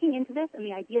looking into this and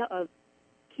the idea of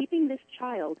keeping this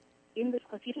child in this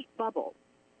Hasidic bubble,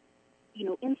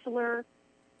 insular,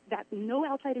 that no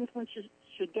outside influence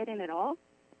should get in at all,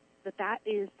 that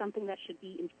is something that should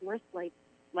be enforced like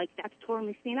that's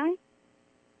Torah Sinai,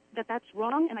 that that's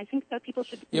wrong, and I think that people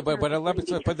should. Yeah, but let me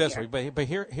put it this way. But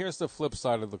here's the flip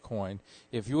side of the coin.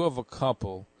 If you have a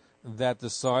couple that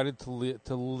decided to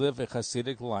live a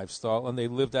Hasidic lifestyle, and they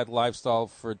lived that lifestyle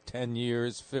for 10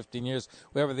 years, 15 years,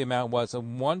 whatever the amount was,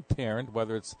 and one parent,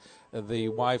 whether it's the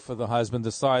wife or the husband,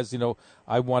 decides,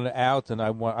 I want to out and I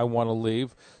want to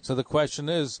leave. So the question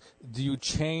is, do you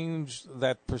change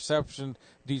that perception?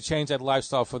 Do you change that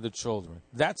lifestyle for the children?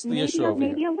 That's the issue over here.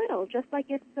 Maybe a little, just like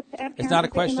it's the. It's not a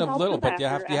question of little, but you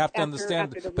have to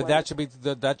understand. But that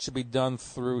should be done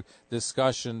through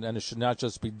discussion, and it should not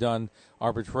just be done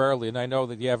arbitrarily. And I know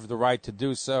that you have the right to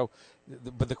do so,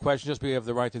 but the question just you have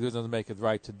the right to do doesn't make it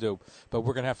right to do. But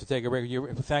we're going to have to take a break.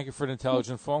 Thank you for an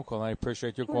intelligent phone call, and I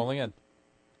appreciate your calling in.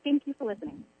 Thank you for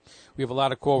listening. We have a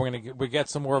lot of calls. We'll get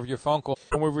some more of your phone calls.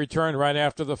 And we return right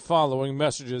after the following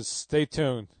messages. Stay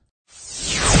tuned.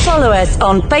 Follow us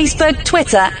on Facebook,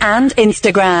 Twitter, and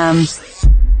Instagram.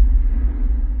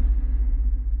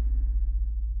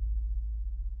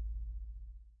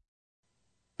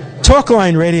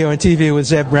 Talkline Radio and TV with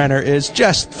Zev Brenner is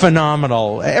just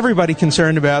phenomenal. Everybody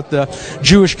concerned about the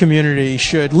Jewish community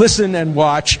should listen and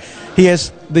watch. He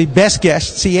has the best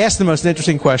guests. He asks the most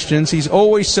interesting questions. He's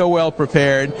always so well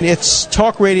prepared. It's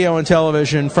talk radio and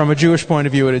television from a Jewish point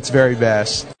of view at its very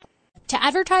best. To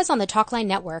advertise on the Talkline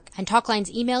network and Talkline's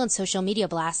email and social media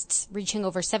blasts reaching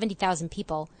over 70,000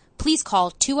 people, please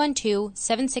call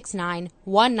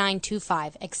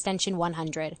 212-769-1925, extension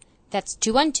 100. That's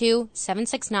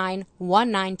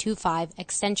 212-769-1925,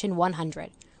 extension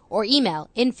 100. Or email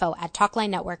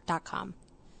info@talklinenetwork.com.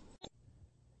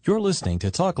 You're listening to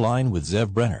Talkline with Zev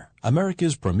Brenner,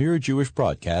 America's premier Jewish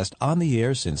broadcast on the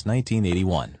air since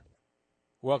 1981.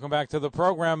 Welcome back to the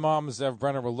program. I'm Zev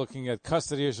Brenner. We're looking at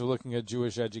custody issues. We're looking at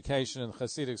Jewish education in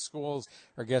Hasidic schools.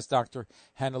 Our guest, Dr.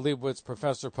 Hannah Leibowitz,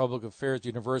 Professor of Public Affairs,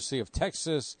 University of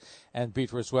Texas, and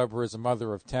Beatrice Weber is a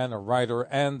mother of 10, a writer,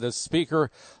 and the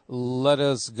speaker. Let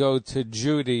us go to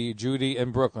Judy. Judy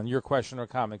in Brooklyn. Your question or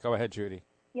comment. Go ahead, Judy.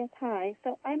 Yes, hi.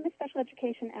 So I'm a special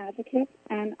education advocate,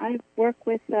 and I work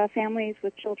with families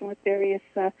with children with various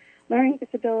learning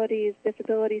disabilities,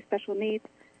 special needs,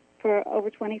 for over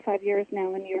 25 years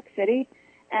now in New York City.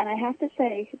 And I have to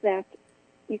say that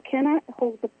you cannot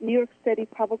hold the New York City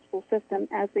public school system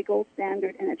as the gold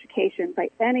standard in education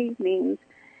by any means.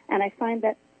 And I find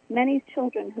that many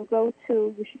children who go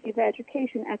to yeshiva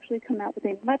education actually come out with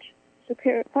a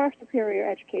far superior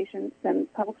education than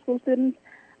public school students.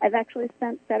 I've actually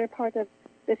spent better part of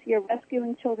this year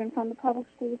rescuing children from the public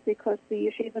schools because the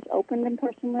yeshivas opened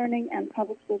in-person learning and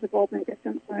public schools have all been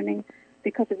distance learning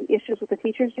because of the issues with the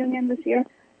teachers union this year.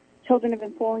 Children have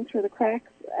been falling through the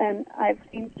cracks, and I've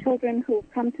seen children who have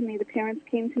come to me, the parents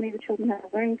came to me, the children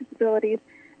have learning disabilities.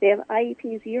 They have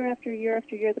IEPs year after year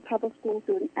after year. The public schools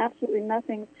doing absolutely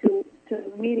nothing to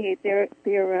remediate their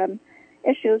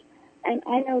issues. And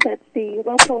I know that the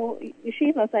local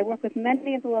yeshivas, I work with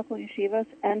many of the local yeshivas,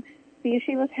 and the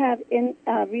yeshivas have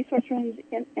resource rooms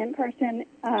in person,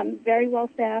 very well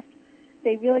staffed.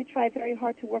 They really try very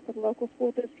hard to work with local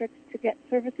school districts to get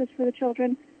services for the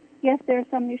children. Yes, there are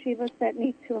some yeshivas that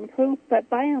need to improve, but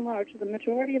by and large, the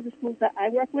majority of the schools that I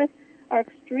work with are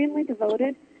extremely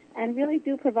devoted and really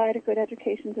do provide a good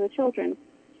education to the children.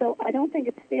 So I don't think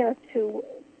it's fair to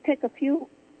pick a few,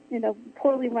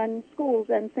 poorly run schools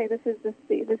and say this is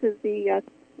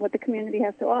what the community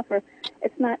has to offer.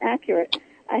 It's not accurate.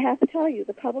 I have to tell you,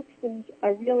 the public schools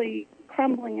are really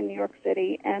crumbling in New York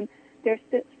City, and there's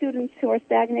students who are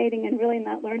stagnating and really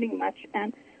not learning much.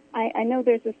 And I know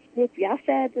there's this group,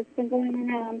 Yafed, that's been going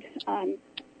around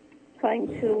trying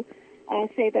to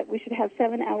say that we should have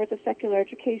 7 hours of secular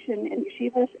education in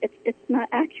yeshivas. It's not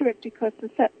accurate because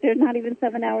there's not even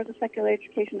 7 hours of secular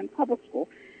education in public school.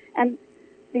 And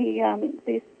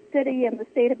the city and the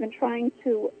state have been trying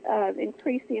to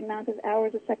increase the amount of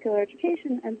hours of secular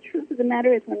education. And the truth of the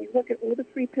matter is, when you look at all the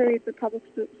free periods that public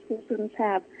school students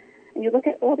have, and you look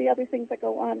at all the other things that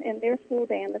go on in their school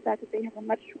day and the fact that they have a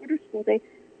much shorter school day,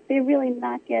 they're really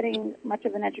not getting much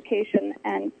of an education,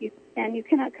 and you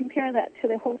cannot compare that to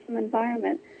the wholesome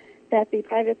environment that the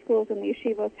private schools and the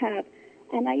yeshivos have.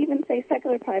 And I even say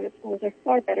secular private schools are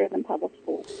far better than public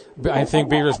schools. I think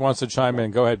Beatrice wants to chime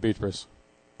in. Go ahead, Beatrice.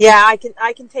 Yeah, I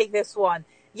can take this one.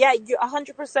 Yeah, you're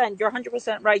 100%. You're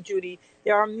 100% right, Judy.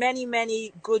 There are many,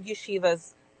 many good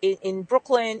yeshivas in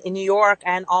Brooklyn, in New York,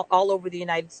 and all over the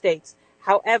United States.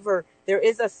 However, there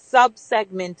is a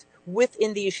sub-segment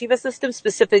within the yeshiva system,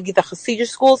 specifically the Hasidic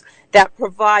schools, that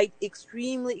provide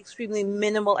extremely, extremely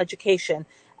minimal education.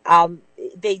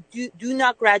 They do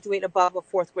not graduate above a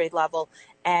fourth grade level.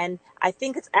 And I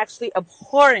think it's actually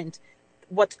abhorrent.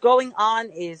 What's going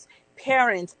on is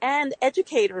parents and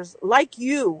educators like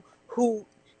you who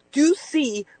do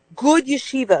see good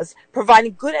yeshivas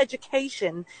providing good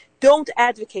education don't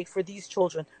advocate for these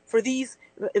children, for these,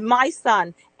 my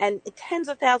son and tens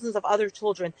of thousands of other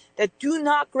children that do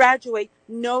not graduate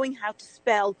knowing how to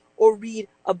spell or read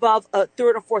above a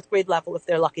third or fourth grade level if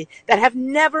they're lucky, that have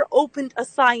never opened a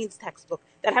science textbook,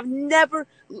 that have never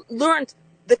learned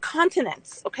the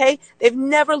continents, okay? They've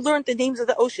never learned the names of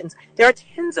the oceans. There are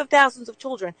tens of thousands of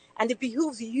children, and it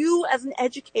behooves you as an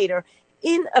educator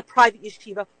in a private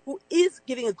yeshiva who is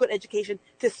giving a good education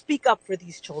to speak up for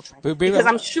these children. Because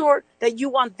I'm sure that you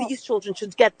want these children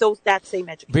should get that same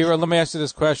education. Bira, let me ask you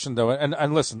this question, though.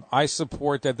 And listen, I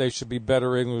support that they should be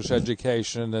better English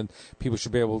education and people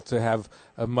should be able to have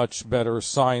a much better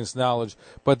science knowledge.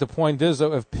 But the point is,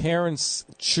 though, if parents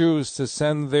choose to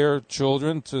send their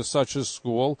children to such a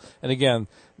school, and again,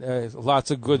 lots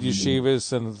of good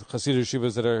yeshivas and Hasidic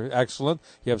yeshivas that are excellent.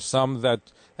 You have some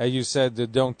that, as you said,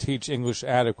 that don't teach English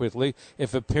adequately.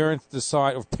 If parents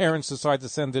decide to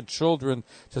send their children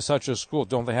to such a school,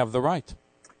 don't they have the right?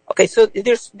 Okay, so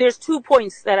there's 2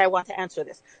 points that I want to answer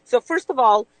this. So first of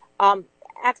all,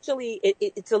 actually,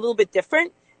 it's a little bit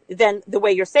different than the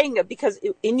way you're saying it, because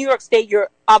in New York State, you're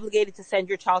obligated to send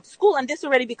your child to school. And this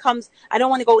already becomes, I don't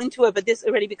want to go into it, but this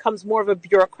already becomes more of a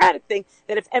bureaucratic thing,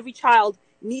 that if every child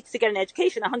needs to get an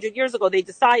education. 100 years ago, they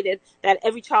decided that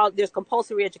every child, there's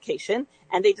compulsory education,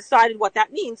 and they decided what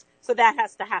that means, so that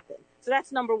has to happen. So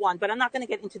that's number one, but I'm not going to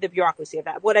get into the bureaucracy of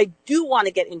that. What I do want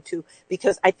to get into,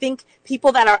 because I think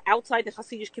people that are outside the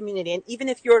Hasidic community, and even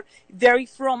if you're very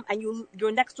frum and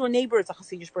your next door neighbor is a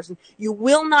Hasidic person, you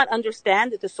will not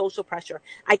understand the social pressure.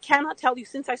 I cannot tell you,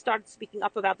 since I started speaking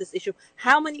up about this issue,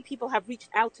 how many people have reached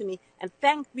out to me and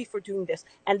thanked me for doing this,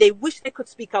 and they wish they could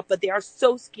speak up, but they are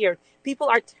so scared. People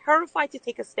are terrified to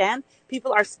take a stand.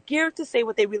 People are scared to say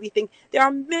what they really think. There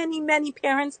are many, many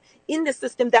parents in the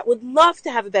system that would love to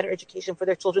have a better education for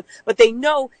their children, but they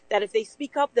know that if they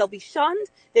speak up, they'll be shunned.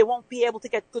 They won't be able to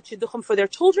get good shidduchim for their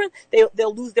children.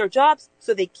 They'll lose their jobs,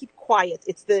 so they keep quiet.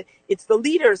 It's the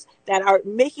leaders that are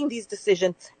making these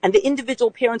decisions, and the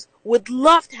individual parents would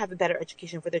love to have a better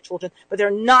education for their children, but they're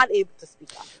not able to speak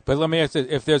up. But let me ask you,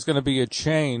 if there's going to be a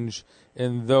change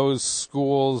in those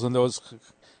schools and those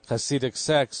Hasidic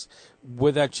sects,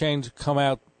 would that change come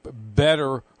out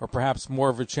better or perhaps more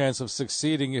of a chance of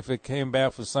succeeding if it came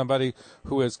back from somebody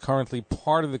who is currently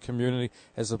part of the community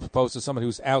as opposed to somebody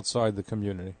who's outside the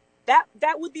community?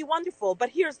 That would be wonderful. But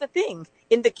here's the thing,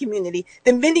 in the community,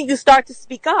 the minute you start to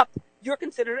speak up, you're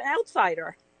considered an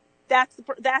outsider. That's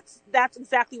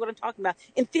exactly what I'm talking about.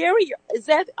 In theory,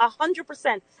 Zev,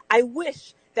 100%. I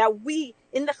wish that we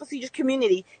in the Hasidic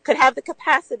community could have the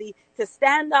capacity to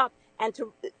stand up and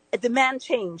to demand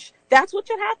change. That's what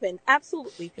should happen.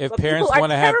 Absolutely. If but parents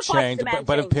want to have change, but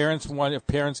change. if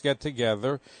parents get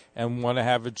together and want to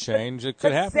have a change, it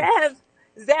could happen.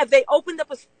 Zev, they opened up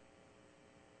a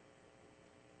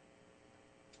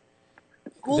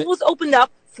school was opened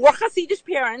up for Hasidic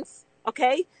parents.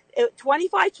 Okay,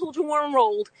 25 children were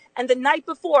enrolled, and the night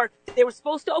before they were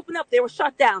supposed to open up, they were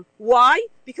shut down. Why?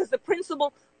 Because the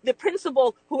principal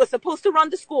who was supposed to run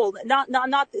the school, not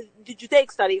the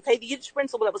Judaic study, okay, the Yiddish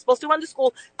principal that was supposed to run the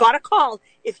school, got a call.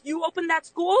 If you open that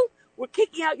school, we're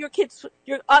kicking out your kids,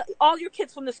 all your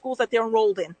kids from the schools that they're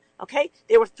enrolled in. Okay,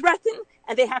 they were threatened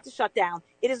and they had to shut down.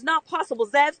 It is not possible,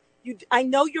 Zev. I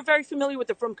know you're very familiar with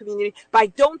the frum community, but I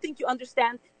don't think you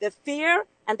understand the fear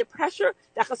and the pressure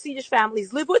that Hasidic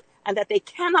families live with, and that they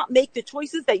cannot make the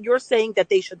choices that you're saying that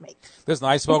they should make. Listen,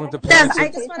 I've spoken to parents. I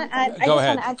just want to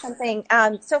add something.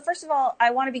 So first of all, I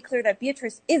want to be clear that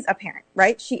Beatrice is a parent,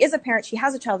 right? She is a parent. She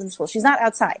has a child in the school. She's not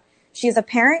outside. She is a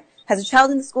parent, has a child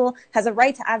in the school, has a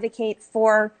right to advocate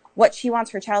for what she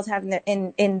wants her child to have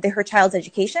in her child's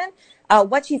education.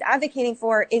 What she's advocating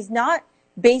for is not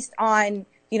based on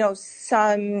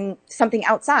something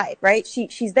outside, right?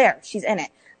 She's there, she's in it.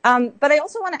 But I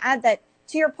also want to add that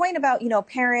to your point about,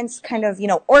 parents kind of,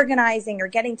 organizing or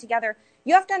getting together,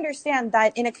 you have to understand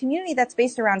that in a community that's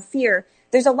based around fear,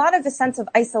 there's a lot of a sense of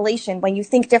isolation when you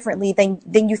think differently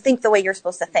than you think the way you're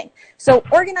supposed to think. So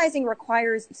organizing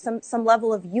requires some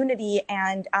level of unity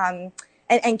and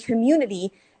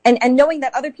community. And knowing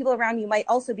that other people around you might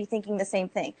also be thinking the same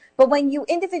thing. But when you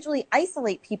individually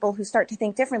isolate people who start to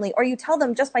think differently, or you tell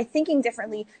them just by thinking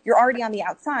differently, you're already on the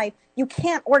outside, you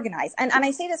can't organize. And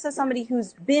I say this as somebody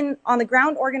who's been on the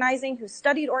ground organizing, who's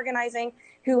studied organizing,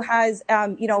 who has,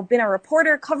 been a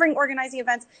reporter covering organizing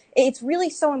events. It's really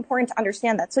so important to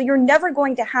understand that. So you're never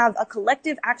going to have a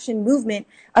collective action movement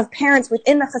of parents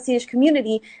within the Hasidic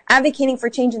community advocating for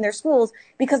change in their schools,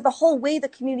 because the whole way the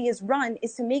community is run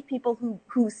is to make people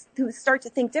who start to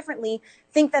think differently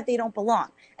think that they don't belong,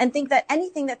 and think that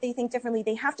anything that they think differently,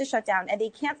 they have to shut down and they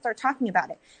can't start talking about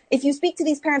it. If you speak to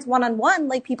these parents one-on-one,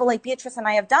 like people like Beatrice and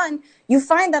I have done, you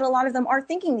find that a lot of them are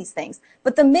thinking these things.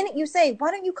 But the minute you say,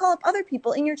 why don't you call up other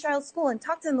people in your child's school and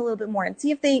talk to them a little bit more and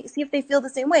see if they feel the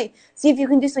same way, see if you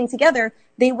can do something together,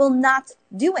 they will not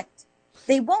do it.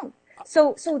 They won't.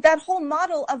 So that whole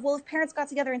model of, well, if parents got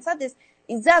together and said this,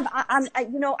 Zev,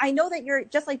 I know that you're,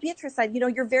 just like Beatrice said,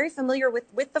 you're very familiar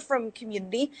with the Frum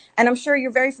community, and I'm sure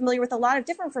you're very familiar with a lot of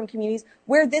different Frum communities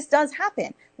where this does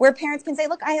happen, where parents can say,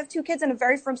 look, I have 2 kids in a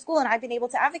very Frum school, and I've been able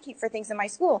to advocate for things in my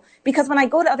school. Because when I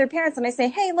go to other parents and I say,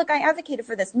 hey, look, I advocated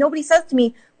for this, nobody says to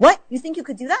me, what? You think you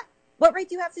could do that? What right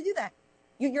do you have to do that?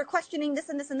 You're questioning this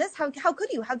and this and this. How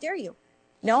could you? How dare you?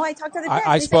 No, I talked to the parents.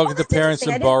 I spoke to the parents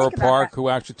in Borough Park who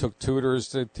actually took tutors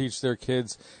to teach their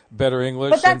kids better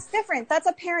English. But that's different. That's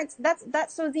a parent.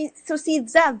 So see,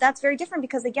 Zev, that's very different,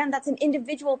 because again, that's an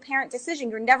individual parent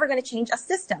decision. You're never going to change a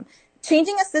system.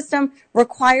 Changing a system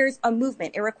requires a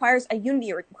movement. It requires a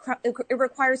unity. It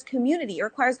requires community. It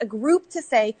requires a group to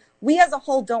say, we as a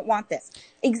whole don't want this.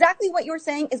 Exactly what you're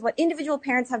saying is what individual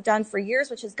parents have done for years,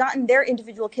 which has gotten their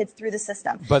individual kids through the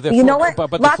system. But you know what?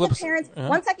 But Lots of parents,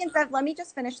 one second, Zev, let me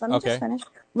just finish.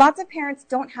 Lots of parents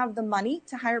don't have the money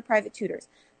to hire private tutors.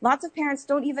 Lots of parents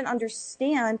don't even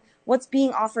understand what's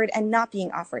being offered and not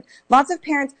being offered. Lots of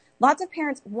parents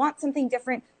want something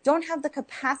different, don't have the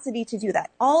capacity to do that.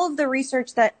 All of the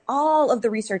research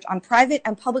on private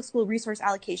and public school resource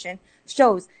allocation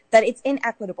shows that it's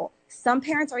inequitable. Some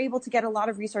parents are able to get a lot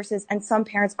of resources and some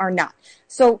parents are not.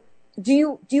 So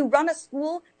do you run a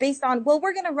school based on, well,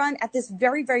 we're going to run at this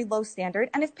very, very low standard,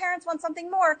 and if parents want something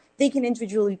more, they can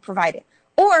individually provide it?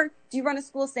 Or do you run a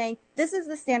school saying, this is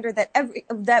the standard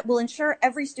that will ensure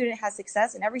every student has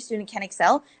success and every student can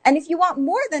excel, and if you want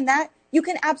more than that, you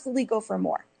can absolutely go for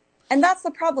more? And that's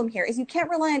the problem here, is you can't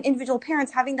rely on individual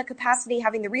parents having the capacity,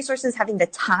 having the resources, having the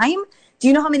time. Do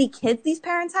you know how many kids these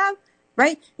parents have?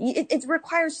 Right? It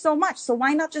requires so much. So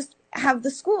why not just have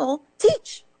the school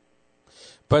teach?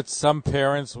 But some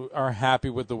parents are happy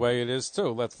with the way it is, too.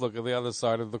 Let's look at the other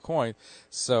side of the coin.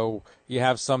 So you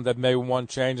have some that may want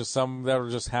change and some that are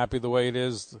just happy the way it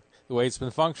is, the way it's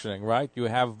been functioning, right? You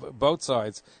have both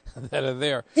sides that are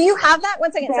there. Do you have that?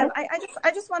 One second, Sam.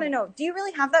 I just want to know, do you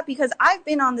really have that? Because I've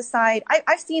been on the side,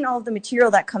 I've seen all of the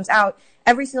material that comes out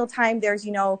every single time there's,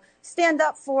 stand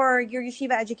up for your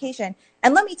yeshiva education.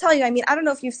 And let me tell you, I don't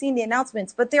know if you've seen the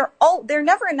announcements, but they're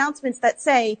never announcements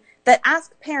that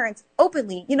ask parents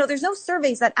openly. There's no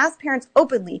surveys that ask parents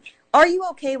openly, are you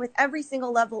okay with every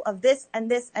single level of this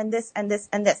and this and this and this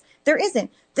and this? There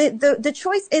isn't. The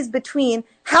choice is between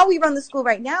how we run the school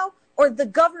right now or the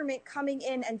government coming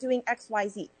in and doing X, Y,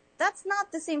 Z. That's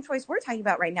not the same choice we're talking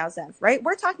about right now, Zev, right?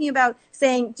 We're talking about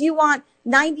saying, do you want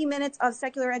 90 minutes of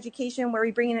secular education where we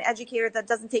bring in an educator that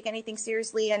doesn't take anything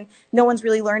seriously and no one's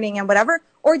really learning and whatever?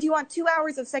 Or do you want 2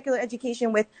 hours of secular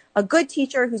education with a good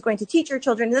teacher who's going to teach your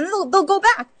children, and then they'll go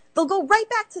back. They'll go right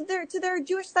back to their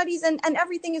Jewish studies and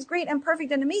everything is great and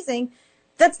perfect and amazing.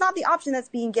 That's not the option that's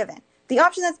being given. The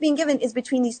option that's being given is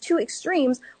between these two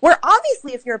extremes, where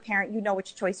obviously if you're a parent, you know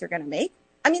which choice you're going to make.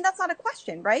 That's not a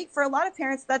question, right? For a lot of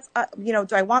parents, that's,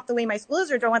 do I want the way my school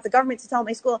is, or do I want the government to tell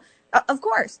my school? Of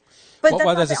course. But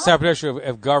that's a separate issue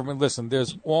of government. Listen,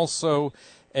 there's also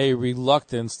a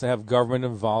reluctance to have government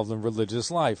involved in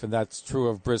religious life, and that's true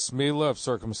of bris milah, of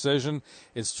circumcision.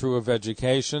 It's true of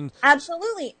education.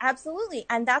 Absolutely, absolutely.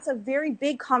 And that's a very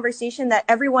big conversation that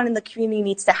everyone in the community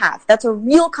needs to have. That's a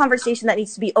real conversation that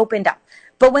needs to be opened up.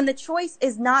 But when the choice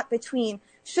is not between,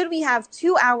 should we have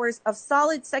 2 hours of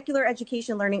solid secular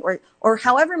education learning, or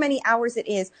however many hours it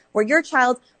is, where your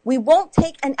child, we won't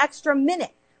take an extra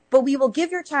minute, but we will give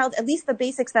your child at least the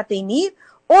basics that they need?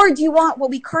 Or do you want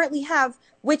what we currently have,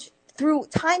 which through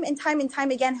time and time and time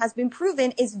again has been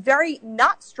proven is very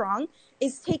not strong,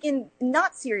 is taken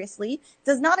not seriously,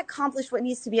 does not accomplish what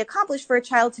needs to be accomplished for a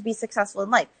child to be successful in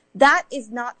life? That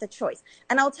is not the choice.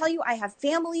 And I'll tell you, I have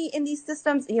family in these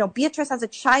systems. Beatrice has a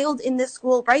child in this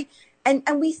school, right? And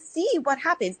we see what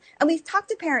happens. And we've talked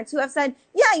to parents who have said,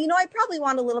 yeah, I probably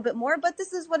want a little bit more, but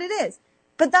this is what it is.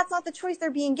 But that's not the choice they're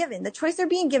being given. The choice they're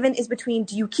being given is between,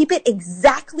 do you keep it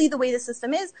exactly the way the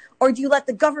system is, or do you let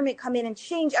the government come in and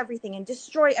change everything and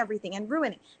destroy everything and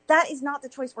ruin it? That is not the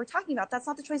choice we're talking about. That's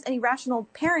not the choice any rational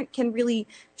parent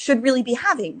should really be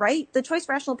having, right? The choice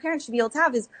rational parents should be able to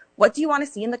have is, what do you want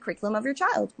to see in the curriculum of your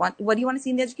child? What do you want to see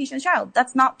in the education of your child?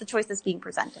 That's not the choice that's being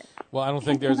presented. Well, I don't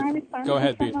think there's... Go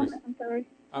ahead, Beatrice. I'm sorry.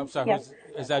 I'm sorry. Yes.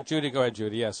 Is that Judy? Go ahead,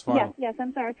 Judy. Yes, fine. Yes,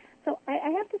 I'm sorry. So I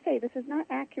have to say this is not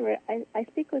accurate. I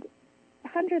speak with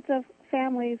hundreds of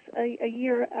families a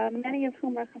year, many of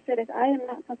whom are Hasidic. I am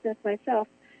not Hasidic myself,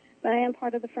 but I am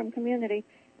part of the Frum community.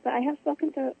 But I have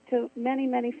spoken to many,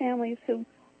 many families who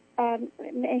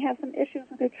may have some issues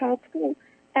with their child's school,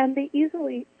 and they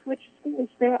easily switch schools.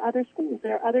 There are other schools.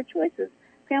 There are other choices.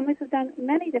 Families have done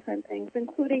many different things,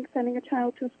 including sending a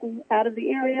child to a school out of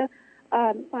the area,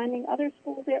 finding other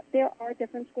schools. There are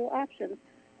different school options.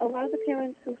 A lot of the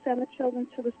parents who send the children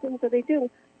to the schools that they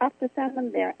do opt to send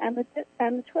them there, and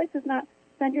the choice is not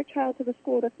send your child to the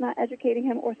school that's not educating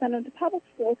him, or send him to public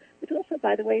school, which also,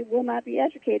 by the way, will not be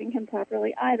educating him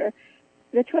properly either.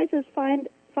 The choice is find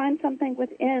something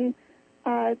within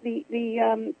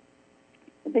the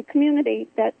community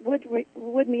that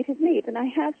would meet his needs. And I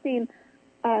have seen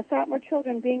sophomore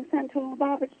children being sent to a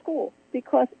Lubavitch school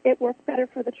because it worked better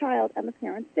for the child, and the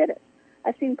parents did it.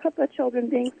 I've seen Kukla children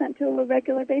being sent to a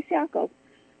regular Beis Yaakov.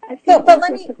 But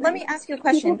let me ask you a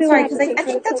question. Sorry, because I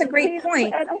think that's a great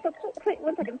point. And also,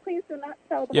 one second, please do not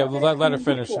sell the let her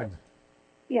finish.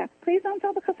 Yeah, please don't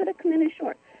sell the Hasidic community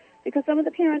short, because some of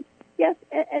the parents, yes,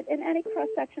 in any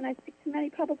cross-section, I speak to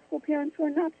many public school parents who are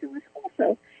not Jewish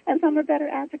also, and some are better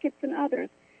advocates than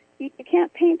others. You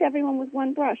can't paint everyone with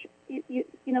one brush. You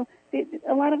know,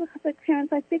 a lot of Hasidic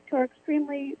parents I speak to are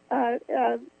extremely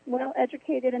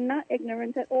well-educated and not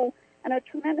ignorant at all, and are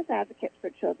tremendous advocates for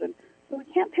children. So we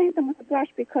can't paint them with a brush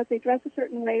because they dress a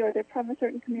certain way or they're from a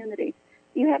certain community.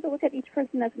 You have to look at each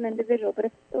person as an individual. But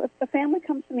if a family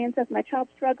comes to me and says, my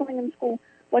child's struggling in school,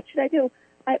 what should I do?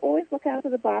 I always look out of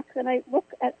the box and I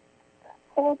look at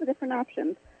all the different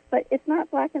options. But it's not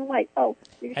black and white. And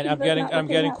I'm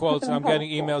getting quotes. I'm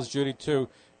getting emails, Judy, too.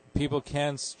 People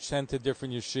can send to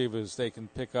different yeshivas. They can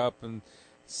pick up and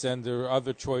send their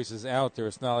other choices out there.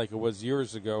 It's not like it was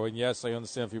years ago. And yes, I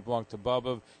understand if you belong to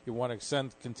Bubba, you want to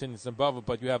continue to Bubba,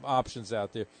 but you have options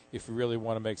out there if you really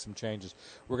want to make some changes.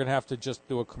 We're going to have to just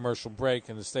do a commercial break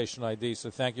in the station ID.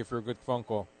 So thank you for a good phone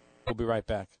call. We'll be right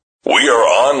back. We are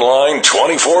online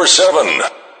 24/7.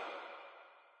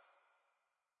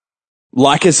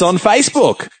 Like us on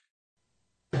Facebook.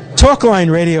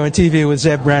 Talkline Radio and TV with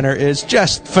Zev Brenner is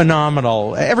just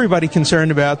phenomenal. Everybody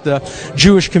concerned about the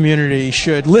Jewish community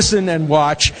should listen and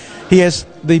watch. He has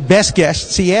the best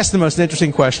guests. He asks the most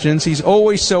interesting questions. He's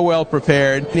always so well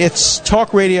prepared. It's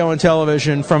talk radio and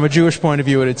television from a Jewish point of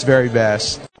view at its very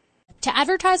best. To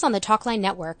advertise on the Talkline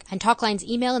network and Talkline's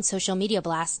email and social media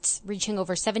blasts reaching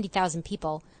over 70,000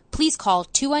 people, please call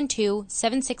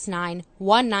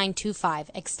 212-769-1925,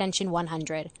 extension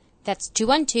 100. That's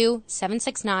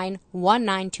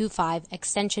 212-769-1925,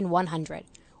 extension 100.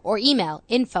 Or email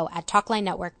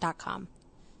info@talklinenetwork.com.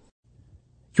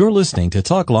 You're listening to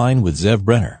Talkline with Zev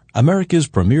Brenner, America's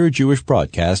premier Jewish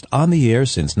broadcast on the air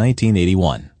since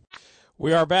 1981.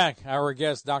 We are back. Our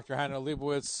guest, Dr. Hannah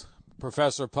Leibowitz,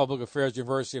 Professor of Public Affairs,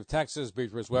 University of Texas.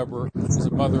 Beatrice Weber is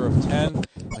a mother of 10.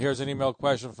 Here's an email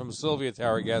question from Sylvia to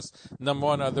our guest. Number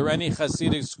one, are there any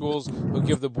Hasidic schools who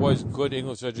give the boys good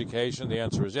English education? The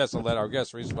answer is yes. I'll let our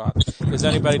guest respond. Does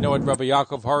anybody know what Rabbi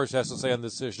Yaakov Horish has to say on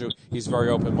this issue? He's very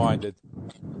open-minded.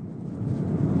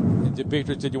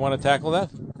 Beatrice, did you want to tackle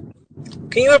that?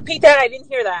 Can you repeat that? I didn't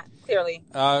hear that clearly.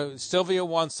 Sylvia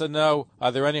wants to know,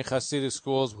 are there any Hasidic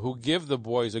schools who give the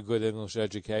boys a good English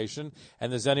education?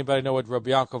 And does anybody know what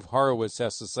Rabbi Yaakov Horowitz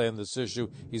has to say on this issue?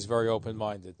 He's very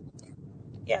open-minded.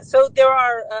 Yeah, so there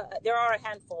are a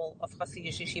handful of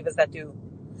Hasidic yeshivas that do,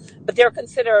 but they're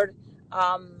considered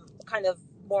kind of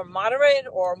more moderate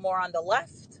or more on the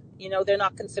left. You know, they're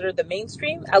not considered the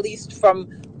mainstream, at least from,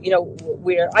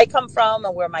 where I come from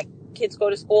and where my kids go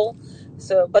to school.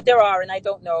 So, but there are, and I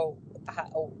don't know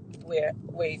where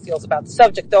he feels about the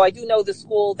subject, though I do know the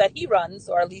school that he runs,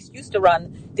 or at least used to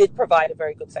run, did provide a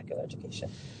very good secular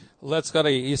education. Let's go to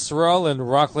Yisrael in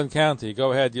Rockland County.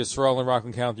 Go ahead, Yisrael in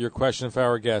Rockland County. Your question for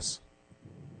our guests.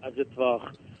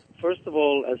 First of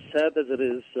all, as sad as it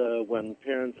is when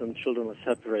parents and children are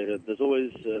separated, there's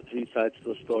always three sides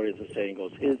to the story, as the saying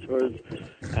goes: his, hers,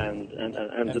 and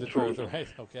the truth. Right?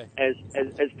 Okay. As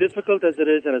difficult as it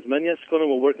is, and as many Askanim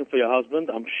were working for your husband,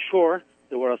 I'm sure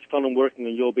there were Askanim working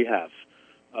on your behalf.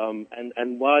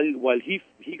 And while he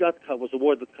was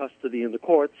awarded custody in the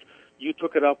courts, you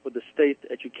took it up with the state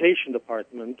education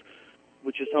department,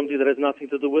 which is something that has nothing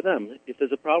to do with them. If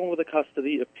there's a problem with the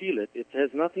custody, appeal it. It has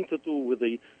nothing to do with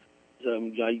the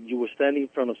you were standing in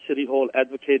front of City Hall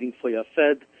advocating for your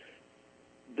Fed.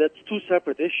 That's two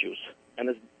separate issues. And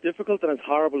as difficult and as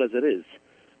horrible as it is,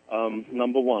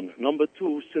 number one. Number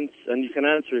two, and you can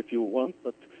answer if you want,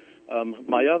 but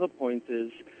my other point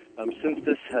is, since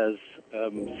this has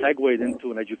segued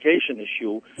into an education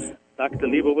issue, Dr.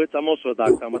 Leibowitz, I'm also a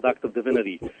doctor, I'm a doctor of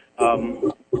divinity,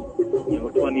 20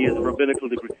 years of rabbinical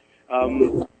degree.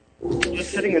 Just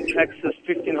sitting in Texas,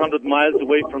 1,500 miles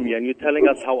away from here, and you're telling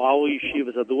us how our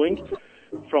yeshivas are doing,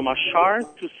 from Ashar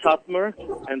to Satmar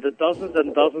and the dozens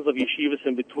and dozens of yeshivas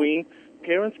in between,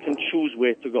 parents can choose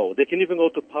where to go. They can even go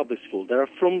to public school. There are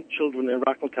from children in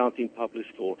Rockland County in public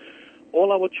school.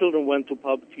 All our children went to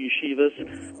yeshivas.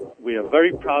 We are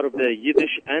very proud of their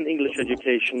Yiddish and English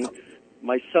education.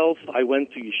 Myself, I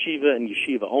went to yeshiva and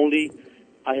yeshiva only.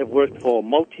 I have worked for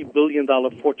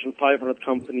multi-billion-dollar Fortune 500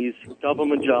 companies,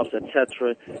 government jobs,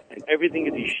 etc., and everything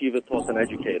is yeshiva taught and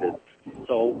educated.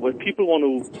 So when people want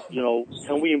to,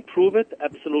 can we improve it?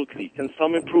 Absolutely. Can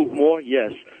some improve more?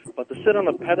 Yes. But to sit on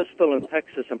a pedestal in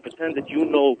Texas and pretend that you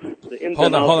know the ins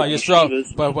and outs of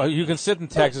yeshivas... But you can sit in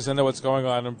Texas and know what's going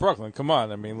on in Brooklyn. Come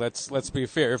on. I mean, let's be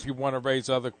fair. If you want to raise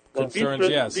other concerns,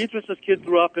 yes. Beatrice's kid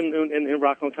grew up in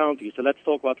Rockland County, so let's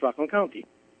talk about Rockland County.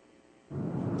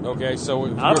 Okay, so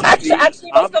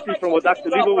obviously from what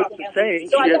Dr. Leibowitz is saying,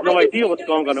 she has no idea what's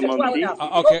going on in Muncie.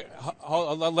 Okay,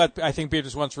 I think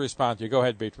Beatrice wants to respond to you. Go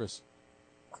ahead, Beatrice.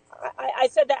 I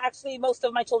said that actually most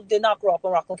of my children did not grow up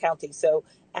in Rockland County, so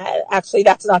actually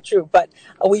that's not true. But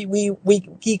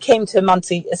we came to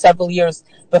Muncie several years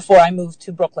before I moved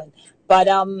to Brooklyn. But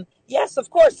yes, of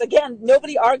course. Again,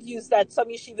 nobody argues that some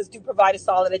yeshivas do provide a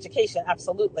solid education.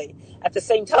 Absolutely. At the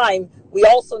same time, we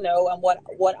also know, and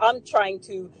what I'm trying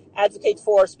to advocate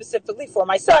for specifically for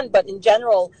my son, but in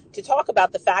general, to talk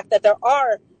about the fact that there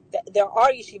are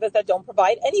yeshivas that don't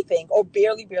provide anything or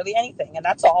barely anything, and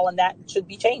that's all, and that should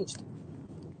be changed.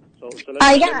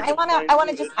 I want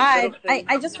to just add.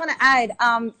 I just want to add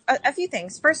a few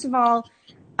things. First of all,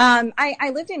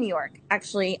 I lived in New York,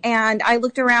 actually, and I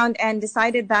looked around and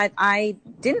decided that I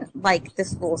didn't like the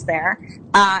schools there,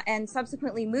 and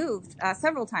subsequently moved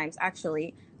several times,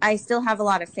 actually. I still have a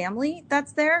lot of family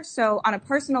that's there, so on a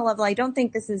personal level, I don't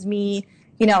think this is me,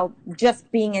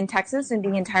 just being in Texas and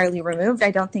being entirely removed. I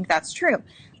don't think that's true.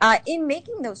 In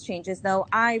making those changes, though,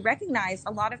 I recognize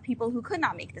a lot of people who could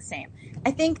not make the same. I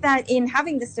think that in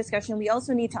having this discussion, we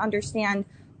also need to understand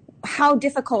how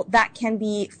difficult that can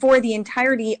be for the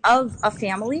entirety of a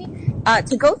family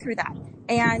to go through that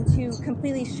and to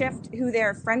completely shift who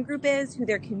their friend group is, who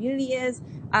their community is,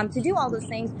 to do all those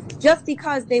things just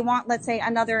because they want, let's say,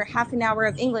 another half an hour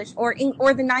of English or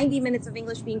the 90 minutes of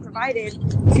English being provided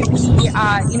to be,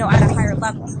 at a higher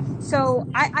level. So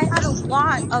I had a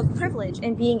lot of privilege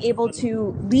in being able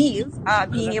to leave,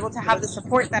 being able to have the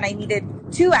support that I needed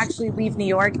to actually leave New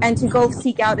York and to go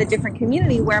seek out a different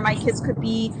community where my kids could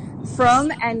be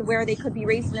from and where they could be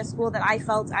raised in a school that I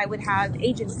felt I would have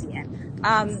agency in.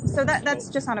 So that's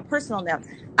just on a personal note.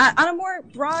 On a more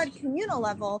broad communal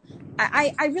level,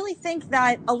 I really think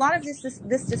that a lot of this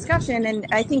discussion, and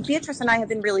I think Beatrice and I have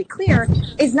been really clear,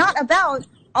 is not about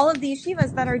all of the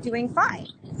yeshivas that are doing fine.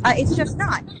 It's just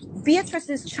not.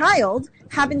 Beatrice's child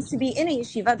happens to be in a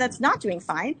yeshiva that's not doing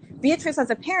fine. Beatrice, as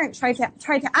a parent, tried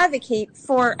to advocate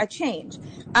for a change.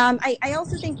 I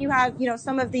also think you have,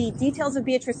 some of the details of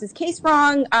Beatrice's case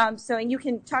wrong. So you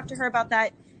can talk to her about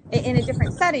that in a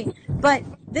different setting. But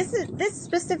this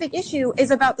specific issue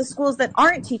is about the schools that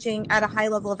aren't teaching at a high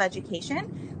level of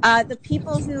education. The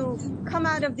people who come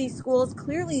out of these schools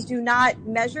clearly do not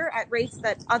measure at rates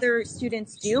that other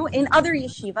students do in other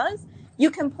yeshivas. You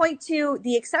can point to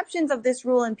the exceptions of this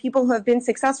rule and people who have been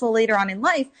successful later on in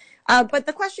life. But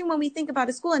the question when we think about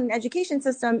a school and an education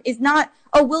system is not,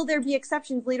 will there be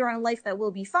exceptions later on in life that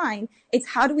will be fine? It's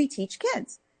how do we teach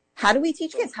kids? How do we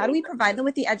teach kids? How do we provide them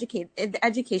with the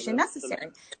education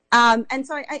necessary? And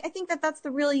so I think that's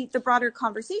the broader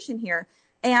conversation here.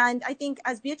 And I think,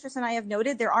 as Beatrice and I have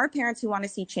noted, there are parents who want to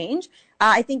see change.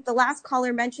 I think the last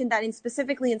caller mentioned that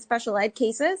specifically in special ed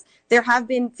cases, there have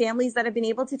been families that have been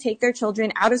able to take their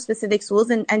children out of specific schools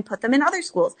and put them in other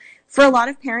schools. For a lot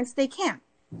of parents, they can't.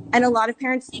 And a lot of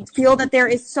parents feel that there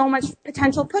is so much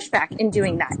potential pushback in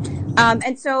doing that.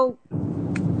 And so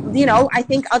I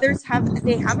think others have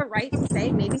a right to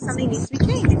say maybe something needs to be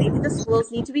changed. Maybe the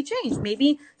schools need to be changed.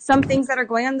 Maybe some things that are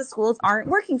going on in the schools aren't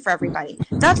working for everybody.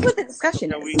 That's what the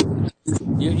discussion is.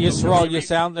 Yisrael, you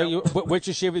sound. Which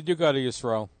yeshiva did you go to,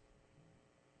 Yisrael?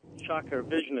 Shocker,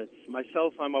 Visionitz.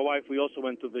 Myself and my wife, we also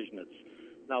went to Visionitz.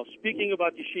 Now, speaking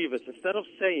about yeshivas, instead of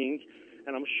saying,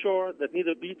 and I'm sure that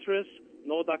neither Beatrice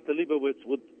nor Dr. Leibowitz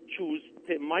would choose,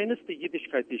 minus the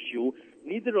Yiddishkeit issue,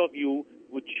 neither of you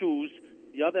would choose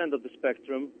the other end of the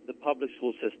spectrum, the public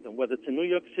school system, whether it's in New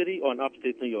York City or in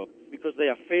upstate New York, because they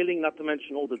are failing, not to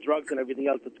mention all the drugs and everything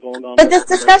else that's going on. But this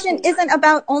discussion isn't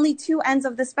about only two ends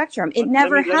of the spectrum. It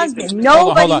never has been.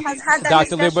 Nobody has had that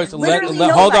Dr. discussion.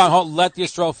 Hold on. Let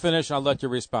Yisrael finish. I'll let you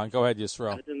respond. Go ahead,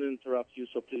 Yisrael. I didn't interrupt you,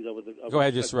 so please. Go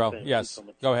ahead, Yisrael. Yes,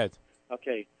 go ahead.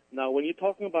 Okay. Now, when you're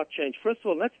talking about change, first of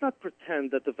all, let's not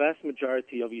pretend that the vast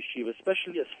majority of yeshiva,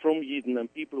 especially as from Yidden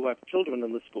and people who have children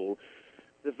in the school,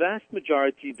 the vast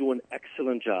majority do an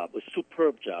excellent job, a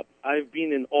superb job. I've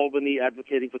been in Albany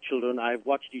advocating for children. I've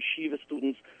watched yeshiva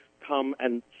students come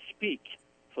and speak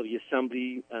for the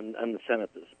assembly and the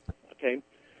senators, okay?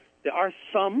 There are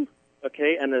some,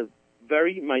 okay, and a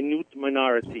very minute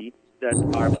minority that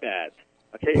are bad,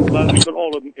 okay? But we can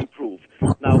all improve.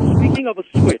 Now, speaking of a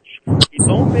switch, you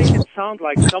don't make it sound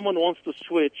like someone wants to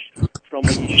switch from a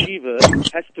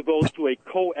yeshiva has to go to a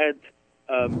co-ed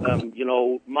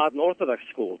modern Orthodox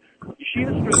school.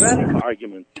 Yeshiva's pragmatic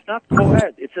argument. It's not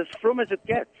co-ed. It's as frum as it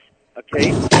gets.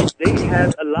 Okay? They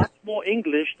have a lot more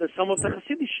English than some of the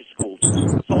Hasidic schools.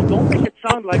 So don't make it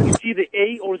sound like it's either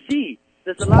A or Z.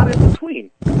 There's a lot in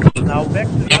between. Now back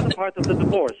to the other part of the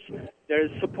divorce. There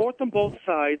is support on both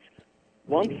sides.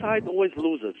 One side always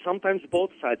loses. Sometimes both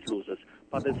sides loses.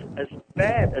 But it's as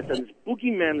bad as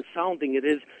boogeyman sounding it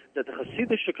is that the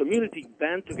Hasidic community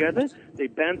band together. They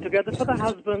band together for the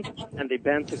husband and they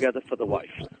band together for the wife.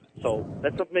 So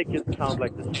let's not make it sound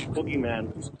like this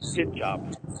boogeyman hit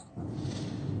job.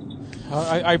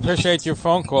 I appreciate your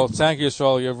phone call. Thank you,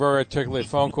 Yisrael. Your very articulate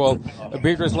phone call.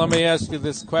 Beatrice, let me ask you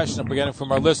this question. I'm getting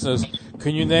from our listeners.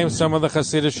 Can you name some of the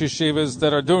Hasidic yeshivas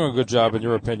that are doing a good job, in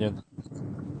your opinion?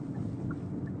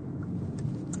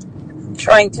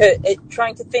 Trying to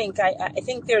think. I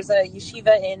think there's a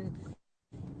yeshiva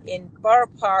in Borough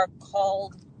Park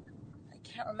called, I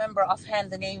can't remember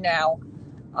offhand the name now,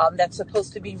 that's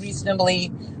supposed to be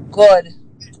reasonably good.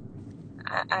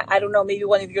 I don't know, maybe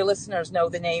one of your listeners know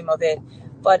the name of it.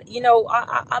 But,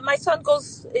 my son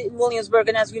goes in Williamsburg,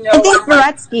 and as you know... I think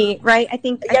Beretsky, right? I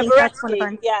think that's one of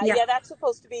our... Yeah, that's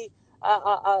supposed to be,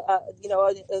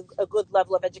 a good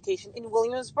level of education. In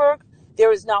Williamsburg,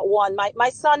 there is not one. My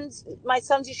son's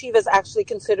yeshiva is actually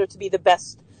considered to be the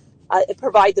best,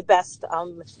 provide the best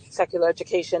secular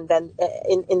education than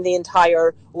in the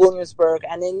entire Williamsburg.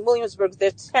 And in Williamsburg,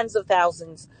 there's tens of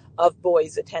thousands of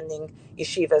boys attending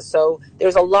yeshiva. So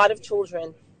there's a lot of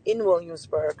children in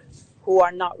Williamsburg who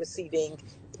are not receiving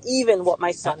even what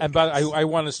my son But I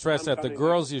want to stress that the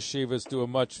girls' yeshivas do a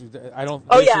much. I don't.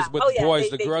 Oh, this yeah. is with Oh, yeah. boys.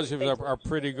 They the girls' do. yeshivas are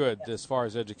pretty good as far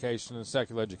as education and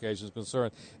secular education is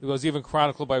concerned. It was even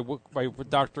chronicled by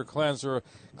Dr.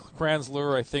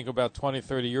 Kranzler, I think, about 20,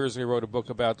 30 years ago. He wrote a book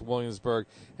about Williamsburg,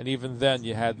 and even then,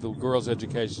 you had the girls'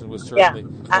 education was certainly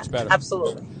much better.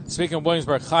 Absolutely. Speaking of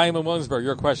Williamsburg, Chaim in Williamsburg.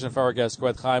 Your question for our guest. Go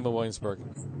ahead, Chaim in Williamsburg.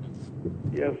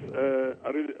 Yes.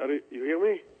 You hear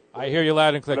me? I hear you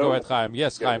loud and clear. Hello? Go ahead, Chaim.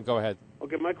 Yes, Chaim, go ahead.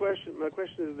 Okay, my question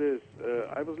is this.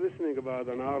 I was listening about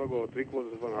an hour ago,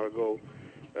 3/4 of an hour ago.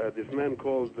 This man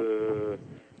called,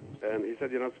 and he said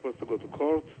you're not supposed to go to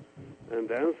court. And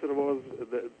the answer was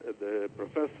the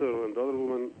professor and the other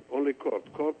woman, only court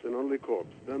and only court.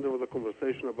 Then there was a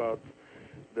conversation about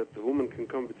that the woman can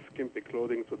come with skimpy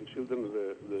clothing to the children.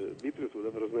 The Beatrice,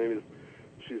 whatever his name is,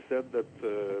 she said that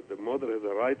the mother has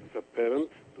a right as a parent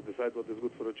to decide what is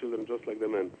good for the children, just like the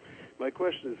man. My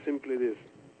question is simply this.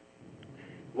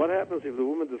 What happens if the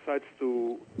woman decides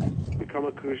to become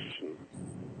a Christian?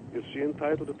 Is she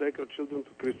entitled to take her children to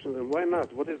Christians? And why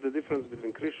not? What is the difference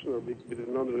between Christian or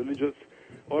between non-religious?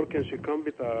 Or can she come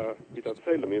with a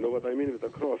tzelem, you know what I mean, with a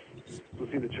cross,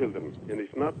 to see the children? And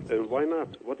if not, why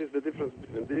not? What is the difference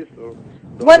between this or...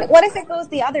 What if it goes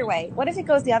the other way? What if it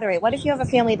goes the other way? What if you have a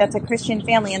family that's a Christian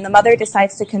family and the mother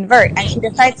decides to convert, and she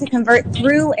decides to convert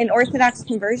through an Orthodox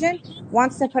conversion,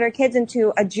 wants to put her kids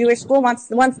into a Jewish school, wants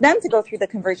them to go through the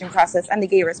conversion process and the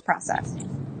Geirus process?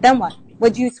 Then what?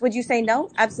 Would you say no?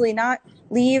 Absolutely not.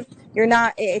 Leave. You're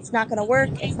not. It's not going to work.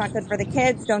 It's not good for the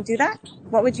kids. Don't do that.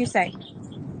 What would you say?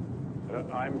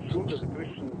 I'm sure that the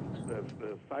Christian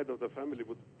side of the family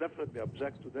would definitely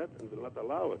object to that and will not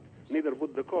allow it. Neither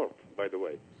would the court, by the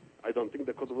way. I don't think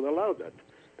the court would allow that.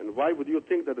 And why would you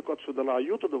think that the court should allow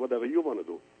you to do whatever you want to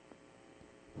do?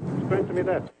 Explain to me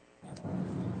that.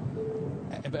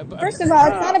 First of all,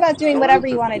 it's not about doing whatever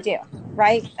you want to do,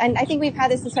 right? And I think we've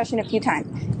had this discussion a few times.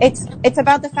 It's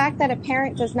about the fact that a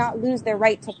parent does not lose their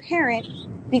right to parent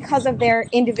because of their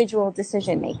individual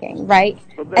decision making, right?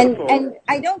 And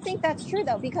I don't think that's true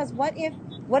though, because what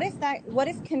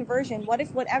if conversion, what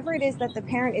if whatever it is that the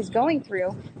parent is going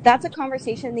through, that's a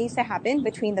conversation that needs to happen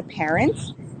between the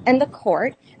parents and the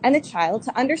court and the child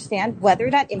to understand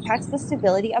whether that impacts the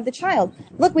stability of the child.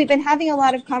 Look, we've been having a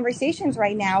lot of conversations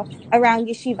right now around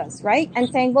yeshivas, right? And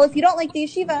saying, well, if you don't like the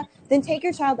yeshiva, then take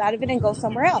your child out of it and go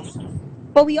somewhere else.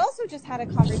 But we also just had a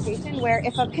conversation where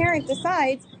if a parent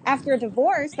decides after a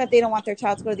divorce that they don't want their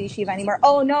child to go to the yeshiva anymore,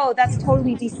 oh no, that's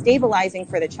totally destabilizing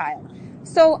for the child.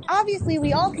 So obviously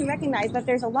we all can recognize that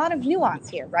there's a lot of nuance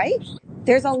here, right?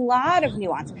 There's a lot of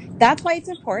nuance. That's why it's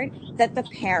important that the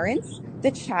parents, the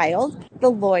child,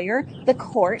 the lawyer, the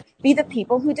court be the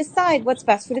people who decide what's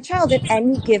best for the child at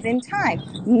any given time,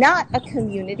 not a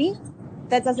community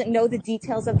that doesn't know the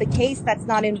details of the case, that's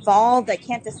not involved, that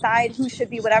can't decide who should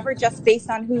be whatever just based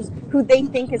on who they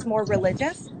think is more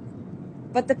religious.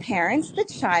 But the parents, the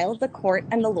child, the court,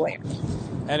 and the lawyer.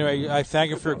 Anyway, I thank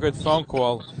you for a good phone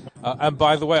call. And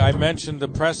by the way, I mentioned the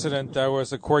precedent. There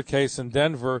was a court case in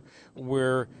Denver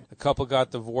where a couple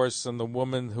got divorced and the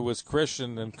woman who was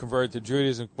Christian and converted to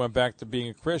Judaism went back to being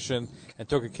a Christian and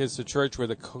took her kids to church, where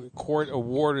the court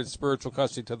awarded spiritual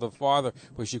custody to the father,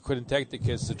 where she couldn't take the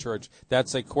kids to church.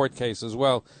 That's a court case as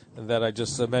well that I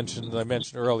just mentioned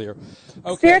earlier.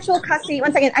 Okay. Spiritual custody.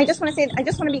 One second. I just want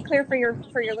to be clear for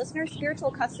your listeners.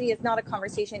 Spiritual custody is not a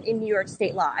conversation in New York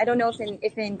state law. I don't know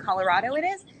if in Colorado it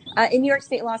is. In New York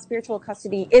state law, spiritual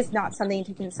custody is not something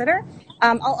to consider.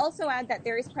 I'll also add that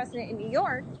there is precedent in New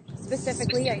York,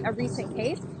 specifically a recent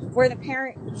case where the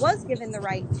parent was given the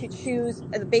right to choose,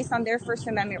 based on their First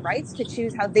Amendment rights, to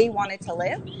choose how they wanted to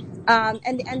live,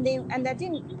 and that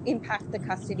didn't impact the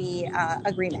custody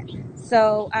agreement.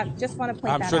 So just want to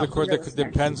point that out. I'm sure the court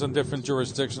depends on different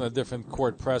jurisdictions and different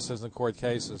court precedents and court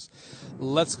cases.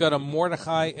 Let's go to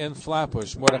Mordechai in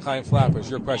Flatbush. Mordechai in Flatbush,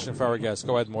 your question for our guest.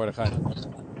 Go ahead, Mordechai.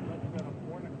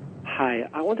 Hi,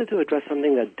 I wanted to address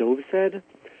something that Dov said.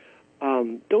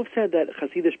 Dov said that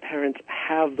Hasidic parents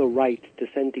have the right to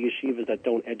send to yeshivas that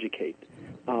don't educate.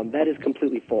 That is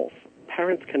completely false.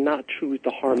 Parents cannot choose to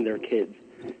harm their kids.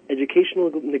 Educational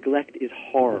neglect is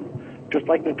harm, just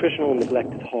like nutritional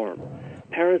neglect is harm.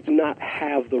 Parents do not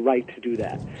have the right to do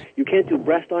that. You can't do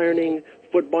breast ironing,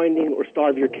 foot binding, or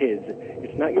starve your kids.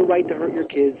 It's not your right to hurt your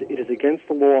kids. It is against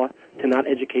the law to not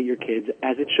educate your kids,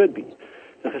 as it should be.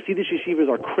 The Hasidic yeshivas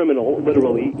are criminal,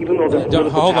 literally, even though they're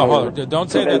hold on.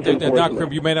 Don't say that they're not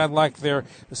criminal. You may not like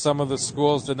some of the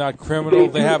schools. They're not criminal.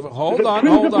 They have. Hold on.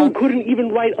 Principal couldn't even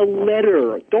write a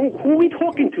letter. Who are we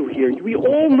talking to here? We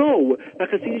all know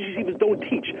that Hasidic yeshivas don't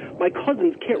teach. My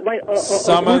cousins can't write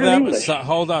a word in English.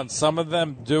 Hold on. Some of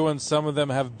them do, and some of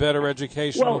them have better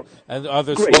educational and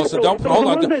other schools. So don't. Hold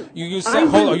on. You said.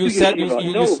 Hold on. You said.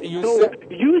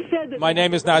 You said. My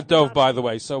name is not Dov, by the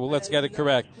way. So let's get it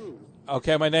correct.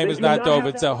 Okay, my name is not Dov.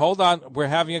 Hold on. We're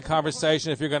having a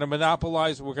conversation. If you're going to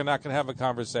monopolize, we're not going to have a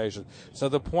conversation. So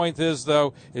the point is,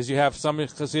 though, is you have some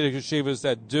Hasidic yeshivas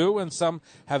that do, and some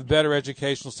have better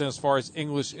educational standards as far as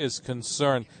English is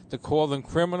concerned. To call them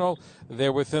criminal,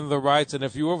 they're within the rights. And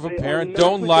if you have a parent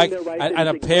don't like, and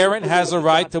a parent has a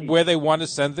right to where they want to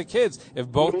send the kids. If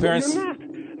both parents.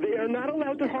 They are not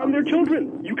allowed to harm their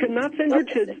children. You cannot send your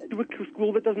kids to a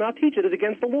school that does not teach it. It's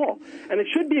against the law, and it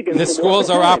should be against the law. The schools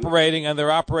are operating, and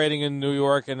they're operating in New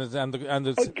York, and it's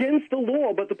against the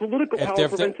law. But the political power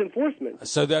prevents enforcement.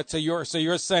 So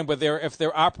you're saying, but if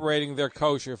they're operating, they're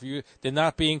kosher. They're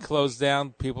not being closed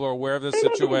down. People are aware of the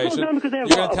situation. You're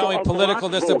going to tell me political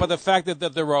this, but the fact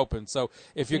that they're open. So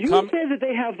if you say that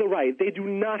they have the right, they do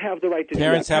not have the right to.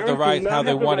 Parents have the right how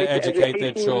they want to educate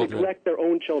their children. Neglect their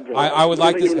own children. I would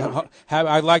like to.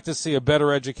 I'd like to see a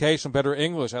better education, better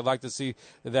English. I'd like to see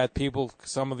that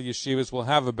some of the yeshivas will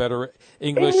have a better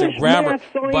English and grammar. Math,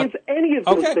 science, any of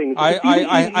those things.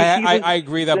 I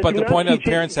agree that, but the point is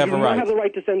parents have a right. They do not have the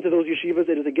right to send to those yeshivas.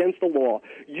 It is against the law.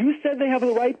 You said they have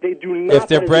the right. They do not. If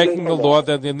they're breaking the law,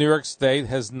 then the New York State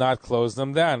has not closed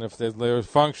them down. If they're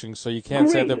functioning, so you can't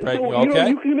say they're breaking. You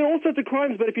can commit all sorts of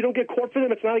crimes, but if you don't get caught for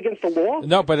them, it's not against the law.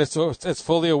 No, but it's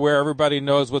fully aware. Everybody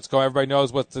knows what's going. Everybody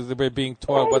knows what they're being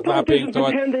taught, what's not being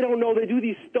taught. They don't know. They do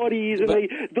these studies and they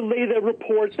delay their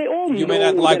reports. They all know. You may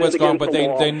not like what's going on, but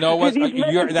they know what.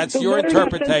 That's your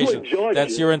interpretation.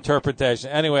 That's your interpretation.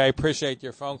 Anyway, I appreciate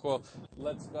your phone call.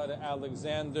 Let's go to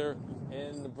Alexander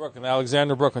in Brooklyn.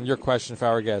 Alexander, Brooklyn, your question for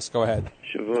our guest. Go ahead.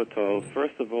 Shavua Tov.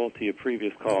 First of all, to your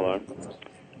previous caller,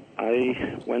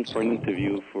 I went for an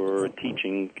interview for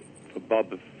teaching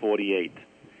above 48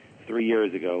 3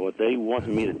 years ago. What they wanted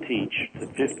me to teach, the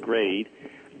 5th grade,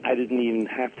 I didn't even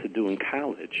have to do in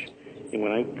college. And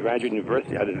when I graduated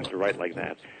university, I didn't have to write like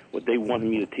that. What they wanted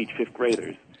me to teach 5th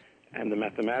graders. And the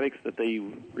mathematics that they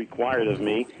required of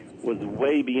me was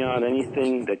way beyond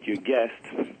anything that your guest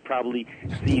probably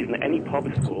sees in any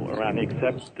public school around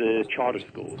except the charter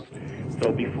schools.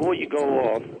 So before you go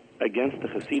off against the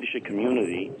Hasidic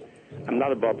community, I'm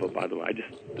not above it, by the way, I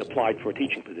just applied for a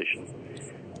teaching position.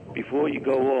 Before you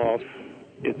go off,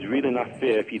 it's really not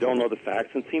fair if you don't know the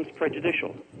facts and seems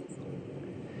prejudicial.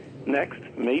 Next,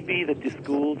 maybe that the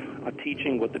schools are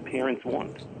teaching what the parents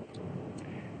want.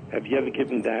 Have you ever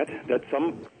given that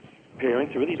some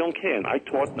parents really don't care? And I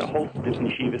taught in a whole different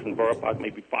yeshivas in Borough Park,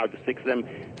 maybe 5 to 6 of them,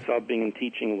 subbing and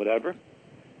teaching and whatever.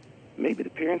 Maybe the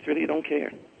parents really don't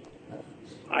care.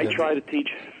 I try to teach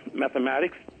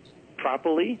mathematics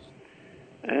properly,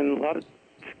 and a lot of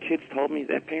kids told me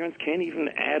their parents can't even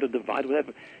add or divide,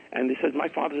 whatever. And they said, my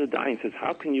father's a Dayan. Says,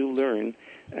 how can you learn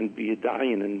and be a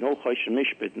Dayan and no Chosh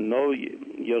Mishpat, no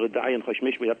you're a Dayan Chosh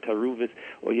Mishpat, you have Taruvis,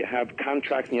 or you have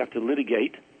contracts and you have to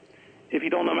litigate, if you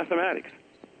don't know mathematics?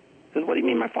 Says, what do you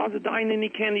mean my father's dying and he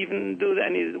can't even do that,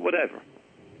 and whatever?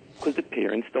 Because the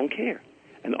parents don't care.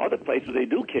 And other places they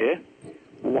do care,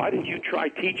 why didn't you try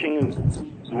teaching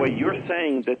the way you're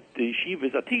saying that the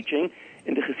yeshivas are teaching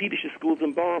in the Hasidic schools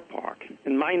in Borough Park,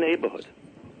 in my neighborhood?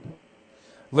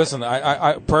 Listen,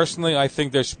 I personally, I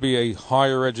think there should be a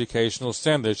higher educational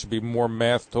standard. There should be more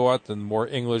math taught and more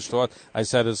English taught. I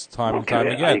said this time and time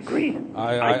again. I agree.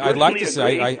 I'd like to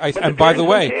say. And by the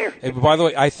way,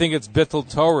 I think it's bittul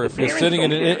Torah. If you're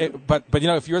sitting but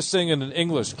if you're sitting in an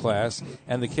English class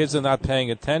and the kids are not paying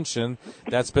attention,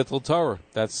 that's bittul Torah.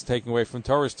 That's taking away from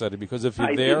Torah study. Because if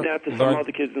you're there, I did that to some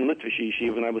other kids in Litvish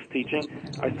Yeshiva when I was teaching.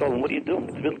 I told them, "What are you doing?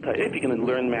 It's bittul Torah. If you're going to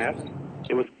learn math."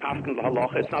 It was Paskin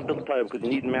Halacha. It's not Bittul Torah because you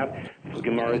need math for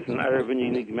Gemaras and Arab, and you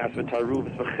need math for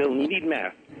Taruvas, for Chil, and you need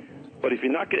math. But if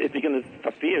you're going to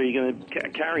Safir, you're going to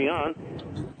carry on,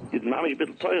 it's Mamish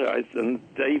Bittul Torah. And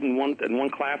they even in one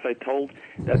class I told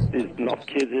that there's enough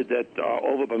kids that are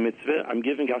over by mitzvah, I'm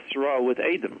giving Asra with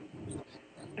Adam.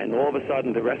 And all of a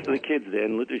sudden, the rest of the kids there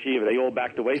in Little Shiva, they all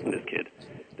backed away from this kid.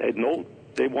 They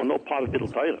want no part of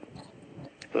Bittul Torah.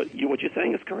 So what you're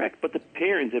saying is correct, but the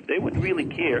parents, if they would really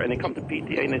care, and they come to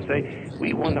PTA and they say,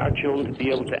 we want our children to be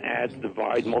able to add,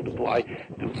 divide, multiply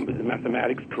the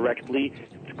mathematics correctly,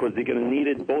 because they're going to need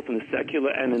it both in the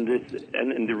secular and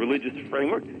in the religious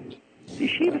framework. The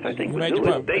yeshivas, I think, would do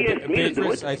it. They asked me to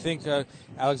do it. I think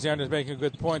Alexander's making a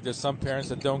good point. There's some parents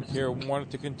that don't care, want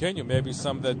it to continue. Maybe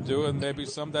some that do, and maybe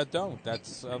some that don't.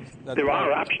 There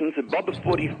are options. If Bubba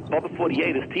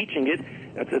 48 is teaching it,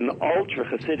 it's an ultra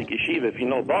Hasidic yeshiva. If you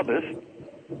know Bubba's,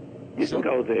 you can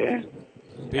go there.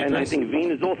 And I think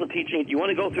Veen is also teaching it. You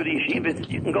want to go through the yeshivas,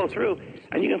 you can go through,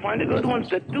 and you can find the good ones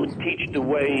that do teach the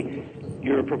way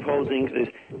you're proposing this.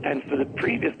 And for the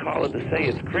previous caller to say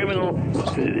it's criminal,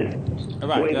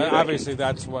 right? Obviously,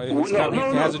 that's why he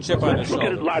has a chip on his shoulder.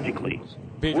 Look at it logically.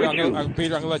 Peter, I'm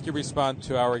going to let you respond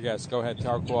to our guest. Go ahead, to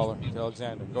our caller, to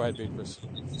Alexander. Go ahead, Beatrice.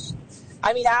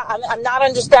 I mean, I'm not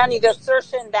understanding the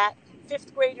assertion that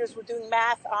 5th graders were doing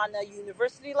math on a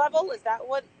university level. Is that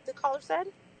what the caller said?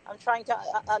 I'm trying to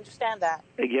understand that.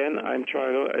 Again, I'm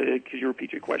trying to. Could you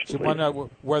repeat your question, please?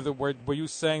 Were you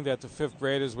saying that the 5th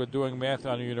graders were doing math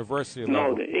on a university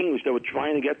level? No, the English. They were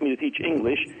trying to get me to teach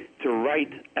English to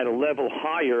write at a level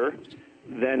higher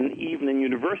than even in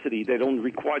university. They didn't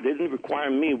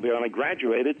require me when I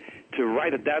graduated to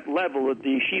write at that level that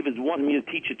the yeshivas wanted me to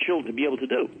teach the children to be able to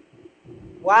do.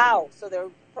 Wow! So they're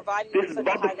providing. This is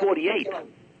above the 48.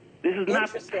 This is not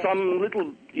some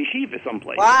little yeshiva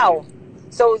someplace. Wow.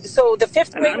 So the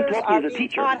 5th graders are being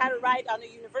taught how to write on a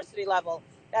university level.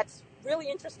 That's really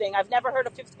interesting. I've never heard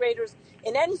of 5th graders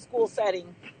in any school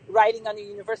setting writing on a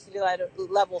university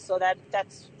level. So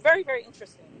that's very, very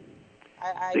interesting.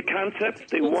 The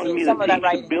concepts they wanted me to teach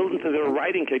to build into their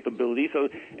writing capability. So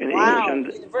in English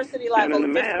and university level, and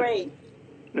in the 5th grade.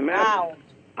 The math,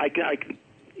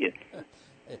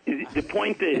 the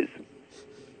point is,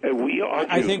 we are.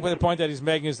 I think the point that he's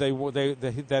making is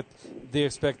that the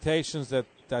expectations that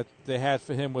they had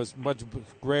for him was much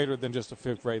greater than just a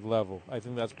 5th grade level. I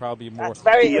think that's probably more. That's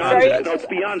very beyond that. No, it's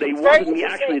beyond. They wanted me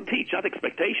actually to teach, not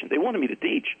expectations. They wanted me to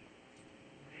teach.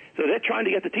 So they're trying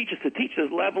to get the teachers to teach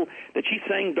this level that she's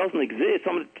saying doesn't exist.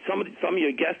 Some of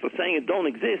your guests are saying it don't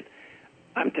exist.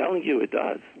 I'm telling you, it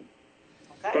does.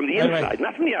 Okay. From the inside,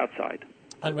 not from the outside.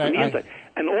 From the inside.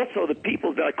 And also the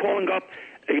people that are calling up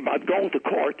about going to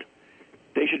court,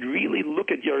 they should really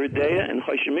look at Yeridea and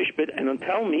Choshen Mishpat and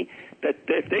tell me that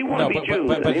if they want to be Jews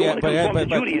and they want to conform to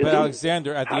Judaism. But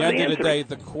Alexander, at the end of the day,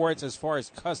 the courts, as far as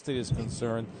custody is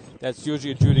concerned, that's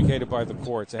usually adjudicated by the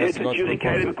courts. It's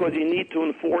adjudicated because you need to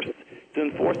enforce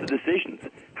the decisions.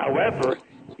 However,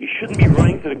 you shouldn't be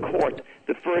running to the court.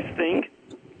 The first thing,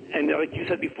 and like you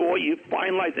said before, you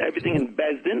finalize everything in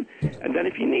Bezdin, and then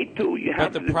if you need to, you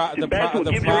have the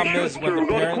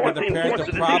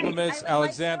problem is,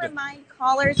 Alexander. Remind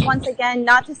callers once again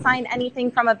not to sign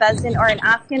anything from a Bezdin or an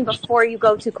Afghan before you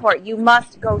go to court. You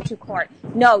must go to court.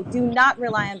 No, do not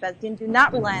rely on Bezdin. Do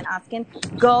not rely on Afghan.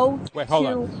 Go to court. Hold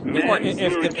on.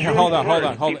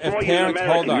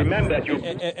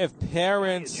 If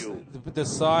parents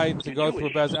decide to go through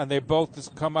a Bezdin and they both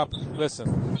just come up,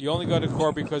 listen, you only go to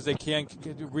court because they can't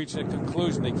reach a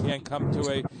conclusion. They can't come to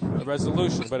a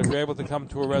resolution. But if you're able to come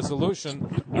to a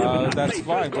resolution, that's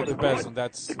fine with the Bezdin. The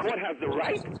court has the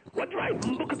right. What right?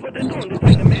 Look at what they're doing. They're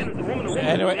saying the man is the woman.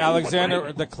 Anyway,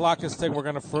 Alexander, the clock is ticking. We're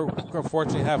going to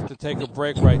unfortunately have to take a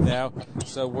break right now.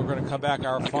 So we're going to come back.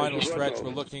 Our final stretch.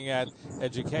 We're looking at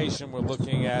education. We're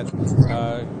looking at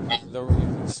the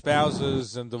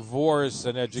spouses and divorce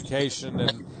and education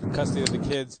and custody of the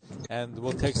kids. And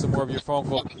we'll take some more of your phone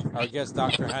call. Our guest,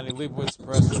 Dr. Hani Leibowitz,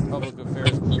 Professor of Public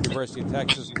Affairs, University of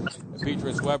Texas.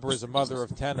 Beatrice Weber is a mother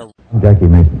of 10. I'm Jackie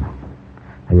Mason.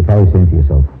 And you're probably saying to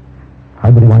yourself, how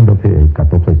did he wind up here? He's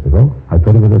got no place to go. I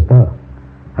thought he was a star.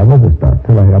 I was a star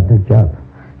till I got this job.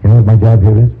 You know what my job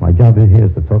here is? My job here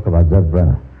is to talk about Zev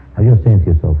Brenner. Now you're saying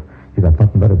to yourself, you got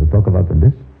nothing better to talk about than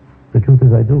this? The truth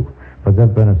is I do. But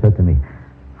Zev Brenner said to me,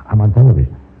 I'm on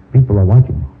television. People are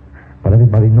watching me. But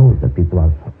everybody knows that people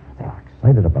are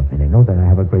excited about me. They know that I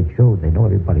have a great show. They know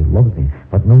everybody loves me.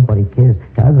 But nobody cares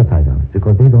to advertise on it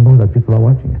because they don't know that people are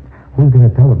watching it. Who's going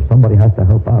to tell them? Somebody has to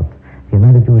help out. The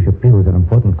United Jewish Appeal is an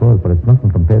important cause, but it's nothing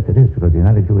compared to this because the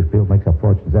United Jewish Appeal makes a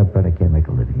fortune. Zev Brenner can't make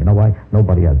a living. You know why?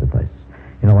 Nobody advertises.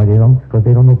 You know why they don't? Because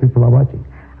they don't know people are watching.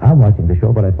 I'm watching the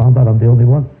show, but I found out I'm the only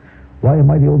one. Why am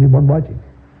I the only one watching?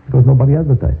 Because nobody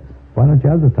advertises. Why don't you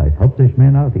advertise? Help this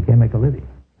man out. He can't make a living.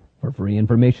 For free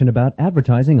information about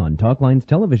advertising on Talkline's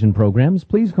television programs,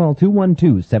 please call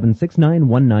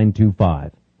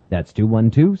 212-769-1925. That's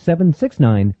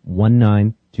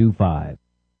 212-769-1925.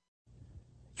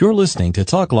 You're listening to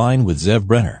Talkline with Zev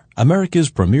Brenner,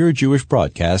 America's premier Jewish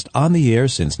broadcast on the air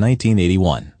since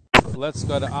 1981. Let's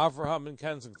go to Avraham in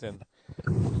Kensington.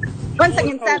 1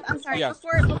 second, Seth. I'm sorry. Yes.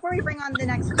 Before we bring on the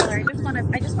next caller, I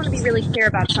just want to be really clear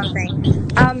about something.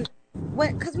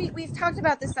 Because we've talked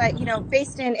about this,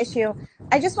 based-in issue.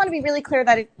 I just want to be really clear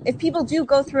that if people do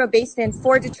go through a based-in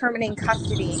for determining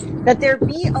custody, that there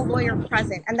be a lawyer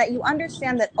present and that you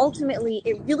understand that ultimately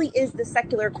it really is the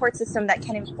secular court system that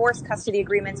can enforce custody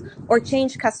agreements or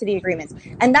change custody agreements.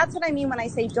 And that's what I mean when I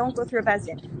say don't go through a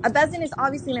bezdin. A bezdin is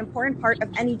obviously an important part of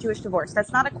any Jewish divorce.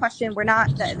 That's not a question.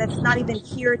 That's not even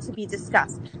here to be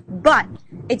discussed. But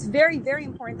it's very, very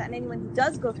important that anyone who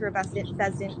does go through a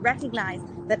bezdin recognize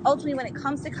that ultimately when it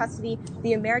comes to custody,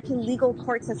 the American legal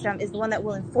court system is the one that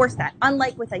will enforce that.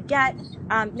 Unlike with a get,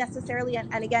 necessarily,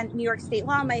 and again, New York state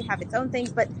law might have its own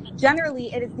things, but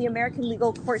generally it is the American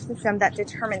legal court system that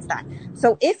determines that.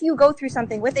 So if you go through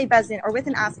something with a bezdin or with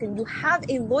an askin, you have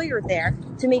a lawyer there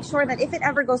to make sure that if it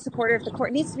ever goes to court or if the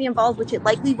court needs to be involved, which it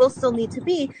likely will still need to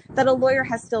be, that a lawyer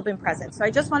has still been present. So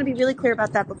I just want to be really clear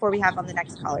about that before we have on the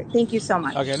next caller. Thank you so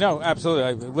much. Okay, no,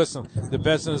 absolutely. Listen, the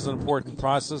bezdin is an important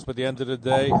process, but at the end of the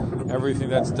day, everything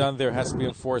that's done there has to be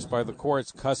enforced by the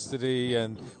courts, custody,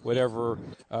 and whatever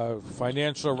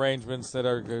financial arrangements that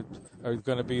are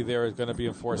going to be there is going to be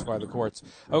enforced by the courts.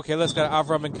 Okay, let's go to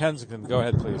Avram in Kensington. Go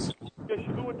ahead, please. Yes,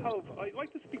 I'd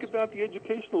like to speak about the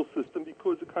educational system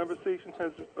because the conversation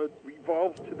has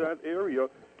evolved to that area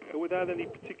without any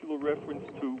particular reference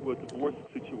to divorce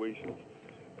situations.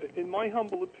 In my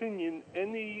humble opinion,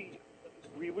 any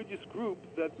religious group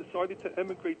that decided to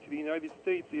emigrate to the United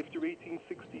States after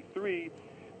 1863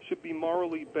 should be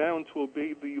morally bound to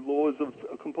obey the laws of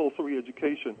compulsory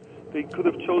education. They could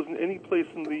have chosen any place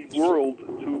in the world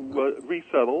to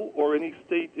resettle, or any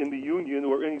state in the Union,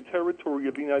 or any territory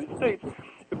of the United States.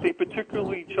 If they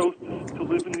particularly chose to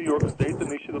live in New York State, then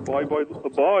they should abide by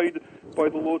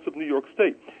the laws of New York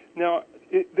State. Now,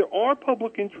 there are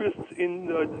public interests in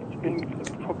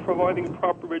providing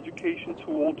proper education to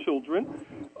all children,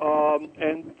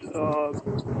 and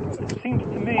it seems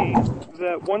to me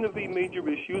that one of the major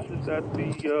issues is that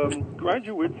the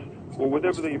graduates, or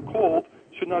whatever they are called,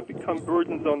 should not become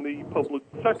burdens on the public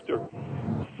sector.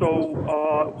 So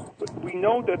we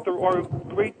know that there are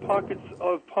great pockets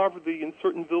of poverty in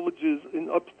certain villages in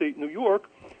upstate New York,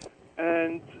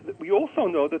 And we also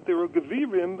know that there are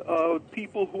Gevirim,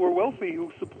 people who are wealthy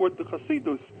who support the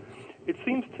Hasidus. It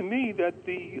seems to me that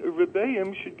the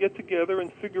Rebbeim should get together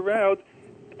and figure out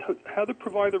how to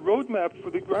provide a roadmap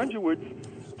for the graduates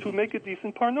to make a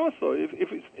decent parnasa.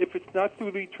 If it's not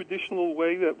through the traditional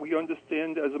way that we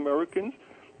understand as Americans,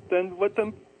 then let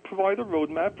them provide a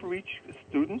roadmap for each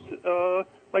student,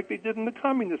 like they did in the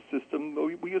communist system.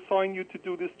 We assign you to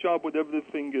do this job, whatever the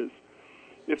thing is.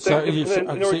 So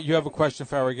you have a question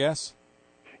for our guest?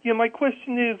 Yeah, my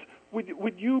question is,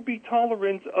 would you be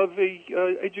tolerant of a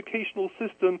educational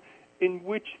system in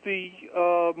which the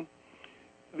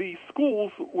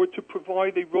schools were to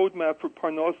provide a roadmap for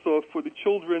parnasa for the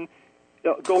children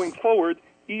going forward,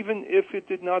 even if it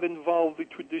did not involve the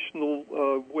traditional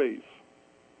ways?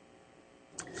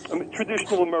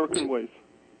 Traditional American ways.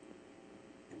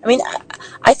 I mean,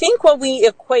 I think when we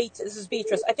equate, this is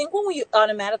Beatrice, I think when we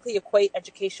automatically equate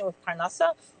education with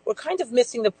parnasa, we're kind of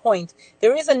missing the point.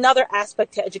 There is another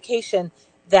aspect to education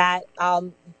that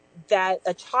that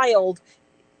a child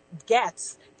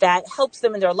gets that helps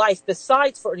them in their life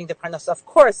besides for earning the parnasa. Of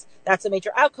course, that's a major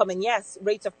outcome. And yes,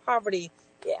 rates of poverty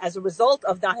as a result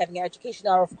of not having an education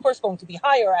are, of course, going to be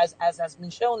higher, as has been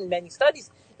shown in many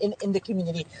studies in the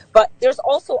community. But there's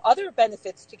also other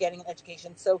benefits to getting an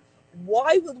education. So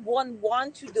why would one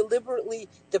want to deliberately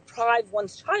deprive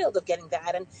one's child of getting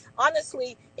that? And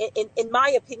honestly, in my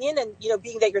opinion, and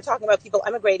being that you're talking about people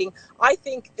emigrating, I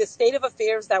think the state of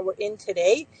affairs that we're in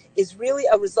today is really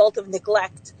a result of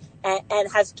neglect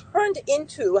and has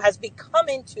become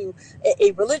into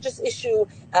a religious issue,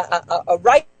 a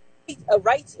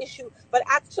rights issue, but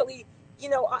actually,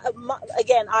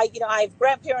 I have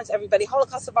grandparents, everybody,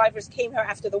 Holocaust survivors came here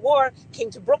after the war,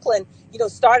 came to Brooklyn,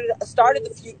 started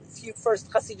the few first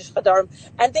Hasidic Chadarim,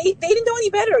 and they didn't know any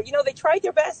better. They tried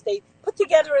their best. They put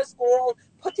together a school,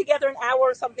 put together an hour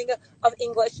or something of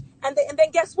English, and then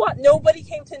guess what? Nobody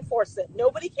came to enforce it.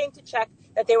 Nobody came to check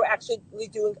that they were actually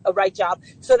doing a right job.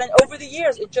 So then over the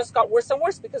years, it just got worse and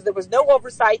worse because there was no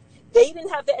oversight. They didn't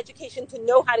have the education to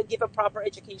know how to give a proper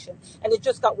education, and it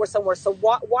just got worse and worse. So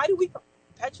why do we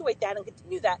perpetuate that and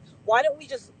continue that? Why don't we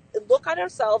just look at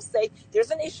ourselves, say,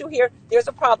 there's an issue here, there's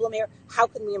a problem here, how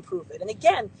can we improve it? And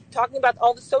again, talking about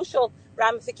all the social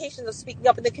ramifications of speaking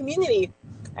up in the community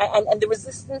and the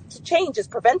resistance to change is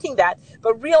preventing that.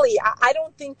 But really, I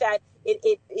don't think that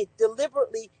it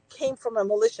deliberately came from a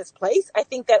malicious place. I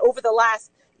think that over the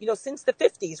last since the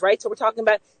 50s, right? So we're talking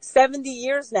about 70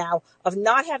 years now of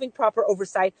not having proper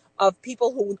oversight of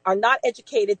people who are not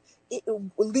educated,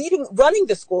 running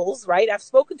the schools, right? I've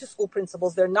spoken to school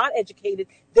principals. They're not educated.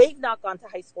 They've not gone to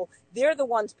high school. They're the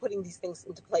ones putting these things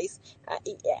into place.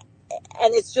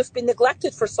 And it's just been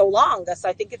neglected for so long. So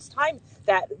I think it's time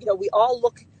that, we all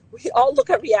look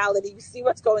at reality, we see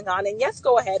what's going on, and yes,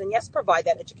 go ahead, and yes, provide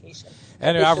that education.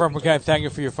 Anyway, Avram, again, thank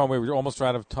you for your phone. We were almost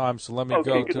out of time, so let me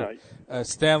go to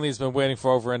Stanley's been waiting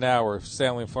for over an hour.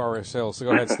 Stanley in Forest Hill. So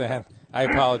go ahead, Stan. I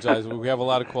apologize. We have a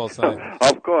lot of calls tonight.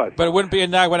 Of course. But it wouldn't be a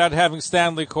night without having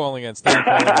Stanley calling in. Stan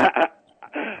calling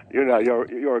in.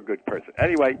 You're a good person.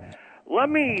 Anyway, let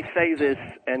me say this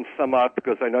and sum up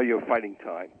because I know you're fighting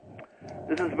time.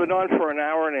 This has been on for an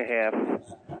hour and a half,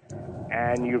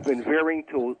 and you've been veering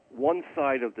to one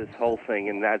side of this whole thing,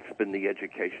 and that's been the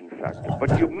education factor.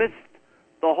 But you missed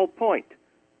the whole point,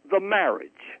 the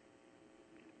marriage.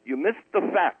 You missed the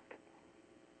fact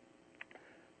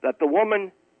that the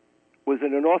woman was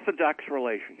in an Orthodox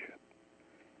relationship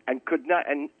and could not,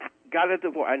 and got a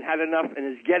divorce and had enough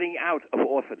and is getting out of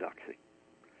Orthodoxy.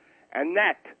 And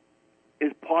that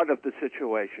is part of the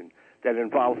situation that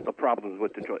involves the problems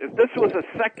with the children. If this was a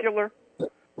secular,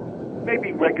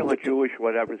 maybe regular Jewish,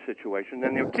 whatever situation,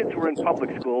 and their kids were in public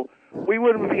school, we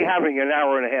wouldn't be having an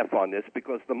hour and a half on this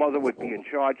because the mother would be in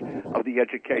charge of the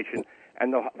education,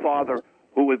 and the father,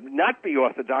 who would not be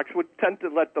Orthodox, would tend to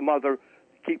let the mother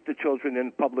keep the children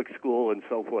in public school and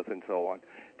so forth and so on.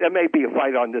 There may be a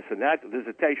fight on this and that,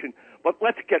 visitation, but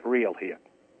let's get real here.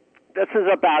 This is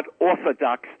about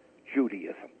Orthodox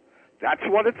Judaism. That's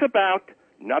what it's about.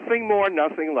 Nothing more,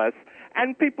 nothing less.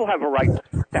 And people have a right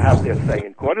to have their say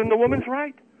in court, and the woman's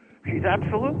right. She's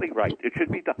absolutely right. It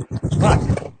should be done.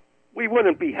 But we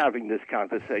wouldn't be having this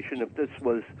conversation if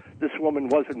this woman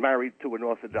wasn't married to an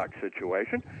Orthodox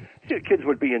situation. Kids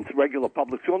would be in regular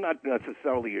public school, not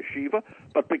necessarily yeshiva,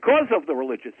 but because of the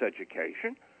religious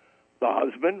education, the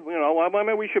husband,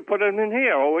 we should put him in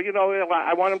here, or,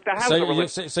 I want him to have the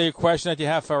religion. So your question that you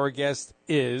have for our guest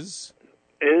is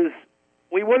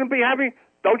we wouldn't be having...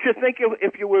 Don't you think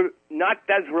if you were not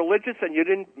as religious and you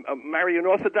didn't marry an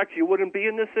Orthodox, you wouldn't be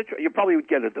in this situation? You probably would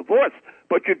get a divorce,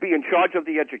 but you'd be in charge of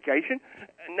the education,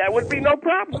 and that would be no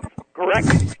problem.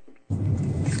 correct?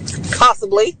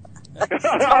 Possibly.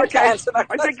 Okay.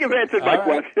 I think you've answered my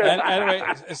question. Anyway,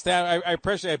 Stan, I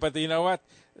appreciate it, but you know what?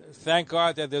 Thank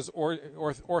God that there's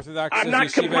Orthodox I'm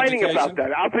not complaining education. about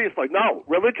that. Obviously, no.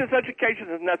 Religious education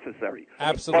is necessary.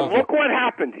 Absolutely. But look what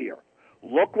happened here.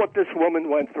 Look what this woman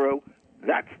went through.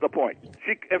 That's the point.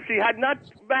 If she had not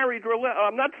married,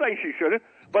 I'm not saying she shouldn't,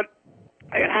 but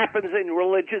it happens in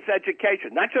religious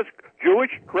education, not just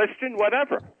Jewish, Christian,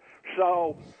 whatever.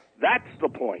 So that's the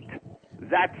point.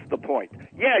 That's the point.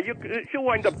 Yeah, she'll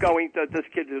wind up going to this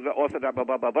kid is Orthodox, blah,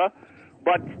 blah, blah, blah,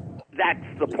 but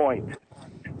that's the point.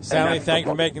 Stanley, thank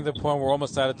you for making the point. We're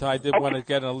almost out of time. I did want to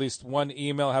get at least one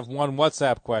email, have one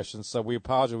WhatsApp question, so we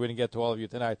apologize we didn't get to all of you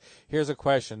tonight. Here's a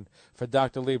question for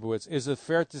Dr. Leibowitz. Is it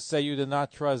fair to say you do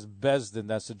not trust Beis Din,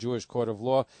 that's the Jewish court of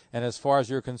law, and as far as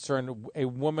you're concerned, a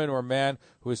woman or man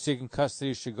who is seeking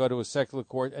custody should go to a secular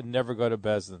court and never go to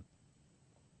Beis Din?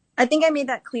 I think I made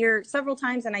that clear several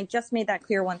times, and I just made that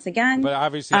clear once again. But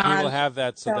obviously you will have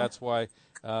that, so that's why.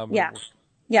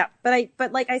 Yeah,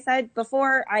 but like I said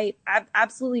before,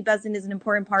 absolutely Beis Din is an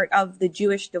important part of the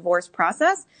Jewish divorce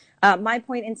process. My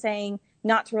point in saying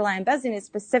not to rely on Beis Din is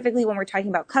specifically when we're talking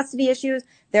about custody issues.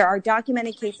 There are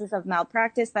documented cases of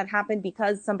malpractice that happened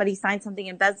because somebody signed something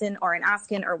in Beis Din or in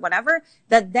Askin or whatever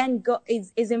that then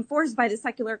is enforced by the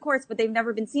secular courts, but they've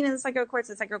never been seen in the secular courts.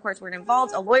 The secular courts weren't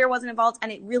involved. A lawyer wasn't involved,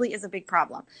 and it really is a big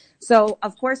problem. So,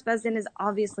 of course, Beis Din is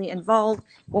obviously involved.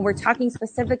 When we're talking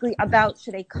specifically about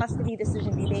should a custody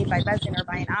decision be made by Beis Din or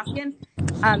by an Askin,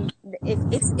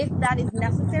 if that is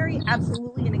necessary,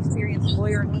 absolutely an experienced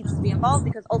lawyer needs to be involved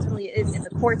because ultimately it is in the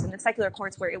courts, in the secular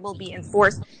courts, where it will be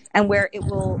enforced and where it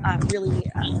will really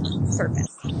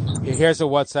surface. Here's a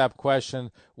WhatsApp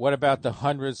question. What about the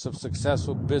hundreds of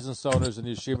successful business owners in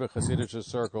yeshiva Hasidic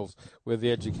circles where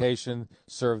the education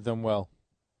served them well?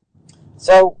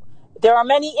 So there are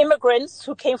many immigrants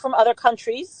who came from other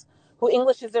countries who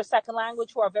English is their second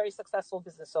language who are very successful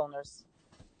business owners.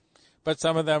 But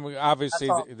some of them, obviously,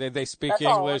 they speak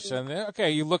English. And, okay,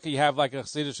 you have like a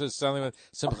Hasidic selling with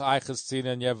Simcha Eichestina,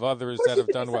 and you have others that have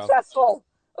done well. Successful.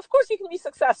 Of course you can be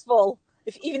successful,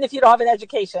 even if you don't have an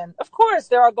education. Of course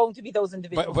there are going to be those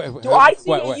individuals. Do I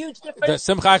see a huge difference?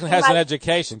 Simcha Eichestina has an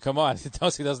education. Come on. He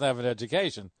doesn't have an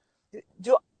education.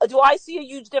 Do I see a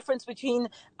huge difference between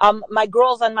my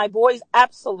girls and my boys?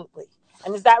 Absolutely.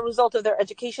 And is that a result of their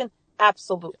education?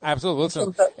 Absolutely.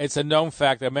 Listen, it's a known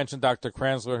fact. I mentioned Dr.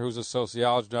 Kranzler, who's a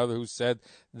sociologist, another who said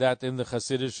that in the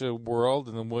Hasidic world,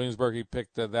 and in Williamsburg, he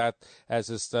picked that as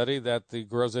his study, that the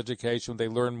girls' education, they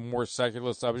learn more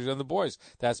secular subjects than the boys.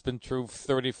 That's been true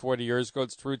 30, 40 years ago.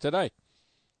 It's true today.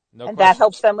 No question. That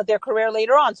helps them with their career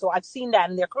later on. So I've seen that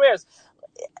in their careers,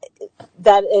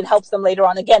 that it helps them later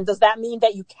on. Again, does that mean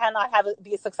that you cannot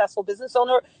be a successful business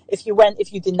owner if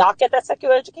you did not get that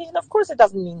secular education? Of course it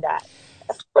doesn't mean that.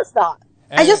 Of course not.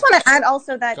 I just want to add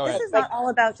also that this is not all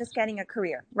about just getting a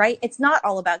career, right? It's not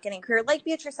all about getting a career, like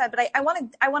Beatrice said. But I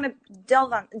want to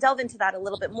delve into that a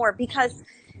little bit more because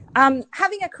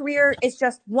having a career is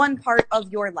just one part of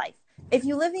your life. If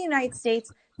you live in the United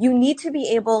States, you need to be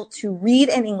able to read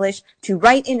in English, to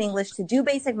write in English, to do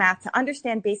basic math, to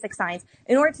understand basic science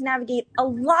in order to navigate a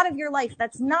lot of your life.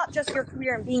 That's not just your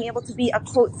career and being able to be a,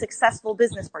 quote, successful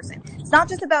business person. It's not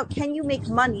just about can you make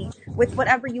money with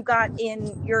whatever you got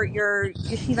in your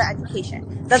yeshiva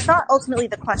education. That's not ultimately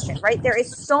the question, right? There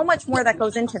is so much more that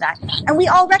goes into that. And we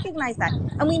all recognize that.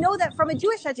 And we know that from a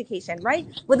Jewish education, right?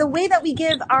 With the way that we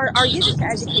give our Yiddish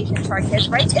education to our kids,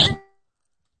 right?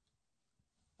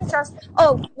 Just,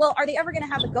 oh, well, are they ever going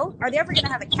to have a goat? Are they ever going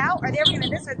to have a cow? Are they ever going to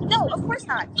this? No, of course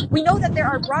not. We know that there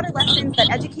are broader lessons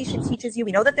that education teaches you.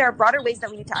 We know that there are broader ways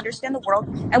that we need to understand the world,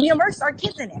 and we immerse our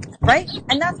kids in it, right?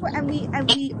 And that's what, and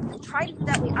we try to do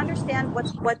that. We understand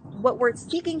what we're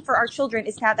seeking for our children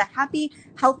is to have a happy,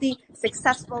 healthy,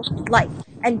 successful life.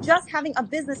 And just having a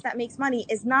business that makes money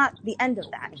is not the end of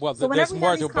that. Well, so there's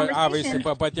more to it, but obviously,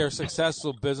 but they're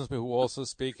successful businessmen who also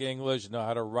speak English, know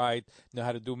how to write, know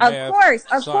how to do math. Of course.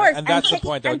 And that's the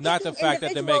point, though, not the fact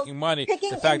that they're making money,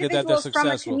 the fact that they're successful.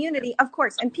 From a community, of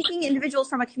course, and picking individuals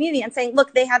from a community and saying,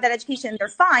 look, they have that education, they're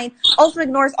fine, also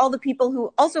ignores all the people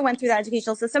who also went through that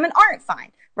educational system and aren't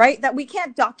fine, right? That we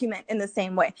can't document in the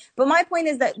same way. But my point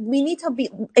is that we need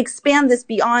to expand this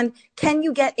beyond, can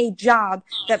you get a job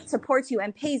that supports you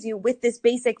and pays you with this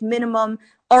basic minimum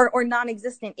or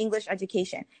non-existent English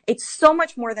education? It's so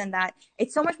much more than that.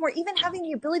 It's so much more, even having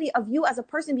the ability of you as a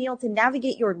person being able to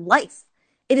navigate your life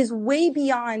It is way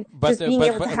beyond just being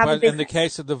able to have a business. In the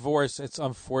case of divorce, it's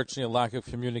unfortunately a lack of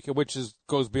communication, which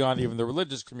goes beyond even the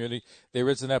religious community. There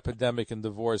is an epidemic in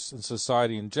divorce in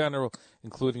society in general,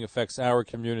 including affects our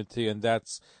community, and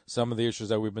that's some of the issues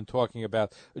that we've been talking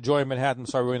about. Joy in Manhattan, I'm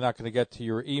sorry we're not going to get to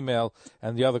your email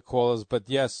and the other callers, but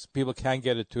yes, people can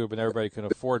get it to it, but everybody can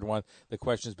afford one. The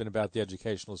question has been about the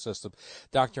educational system.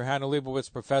 Dr. Hannah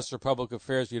Leibovitz, Professor of Public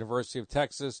Affairs, University of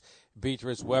Texas,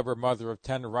 Beatrice Weber, mother of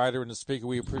 10, writer and a speaker.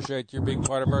 We appreciate you being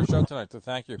part of our show tonight, so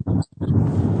thank you.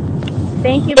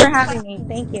 Thank you for having me.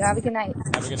 Thank you. Have a good night.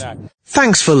 Have a good night.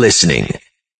 Thanks for listening.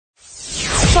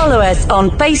 Follow us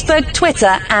on Facebook,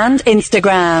 Twitter, and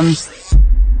Instagram.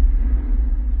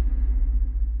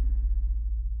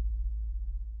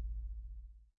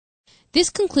 This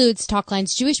concludes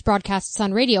Talkline's Jewish broadcasts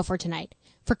on radio for tonight.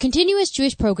 For continuous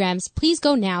Jewish programs, please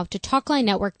go now to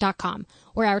TalklineNetwork.com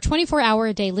or our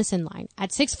 24-hour-a-day listen line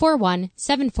at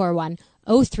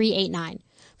 641-741-0389.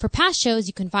 For past shows,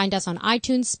 you can find us on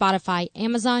iTunes, Spotify,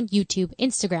 Amazon, YouTube,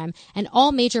 Instagram, and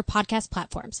all major podcast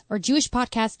platforms or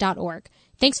jewishpodcast.org.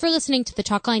 Thanks for listening to the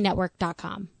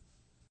TalklineNetwork.com.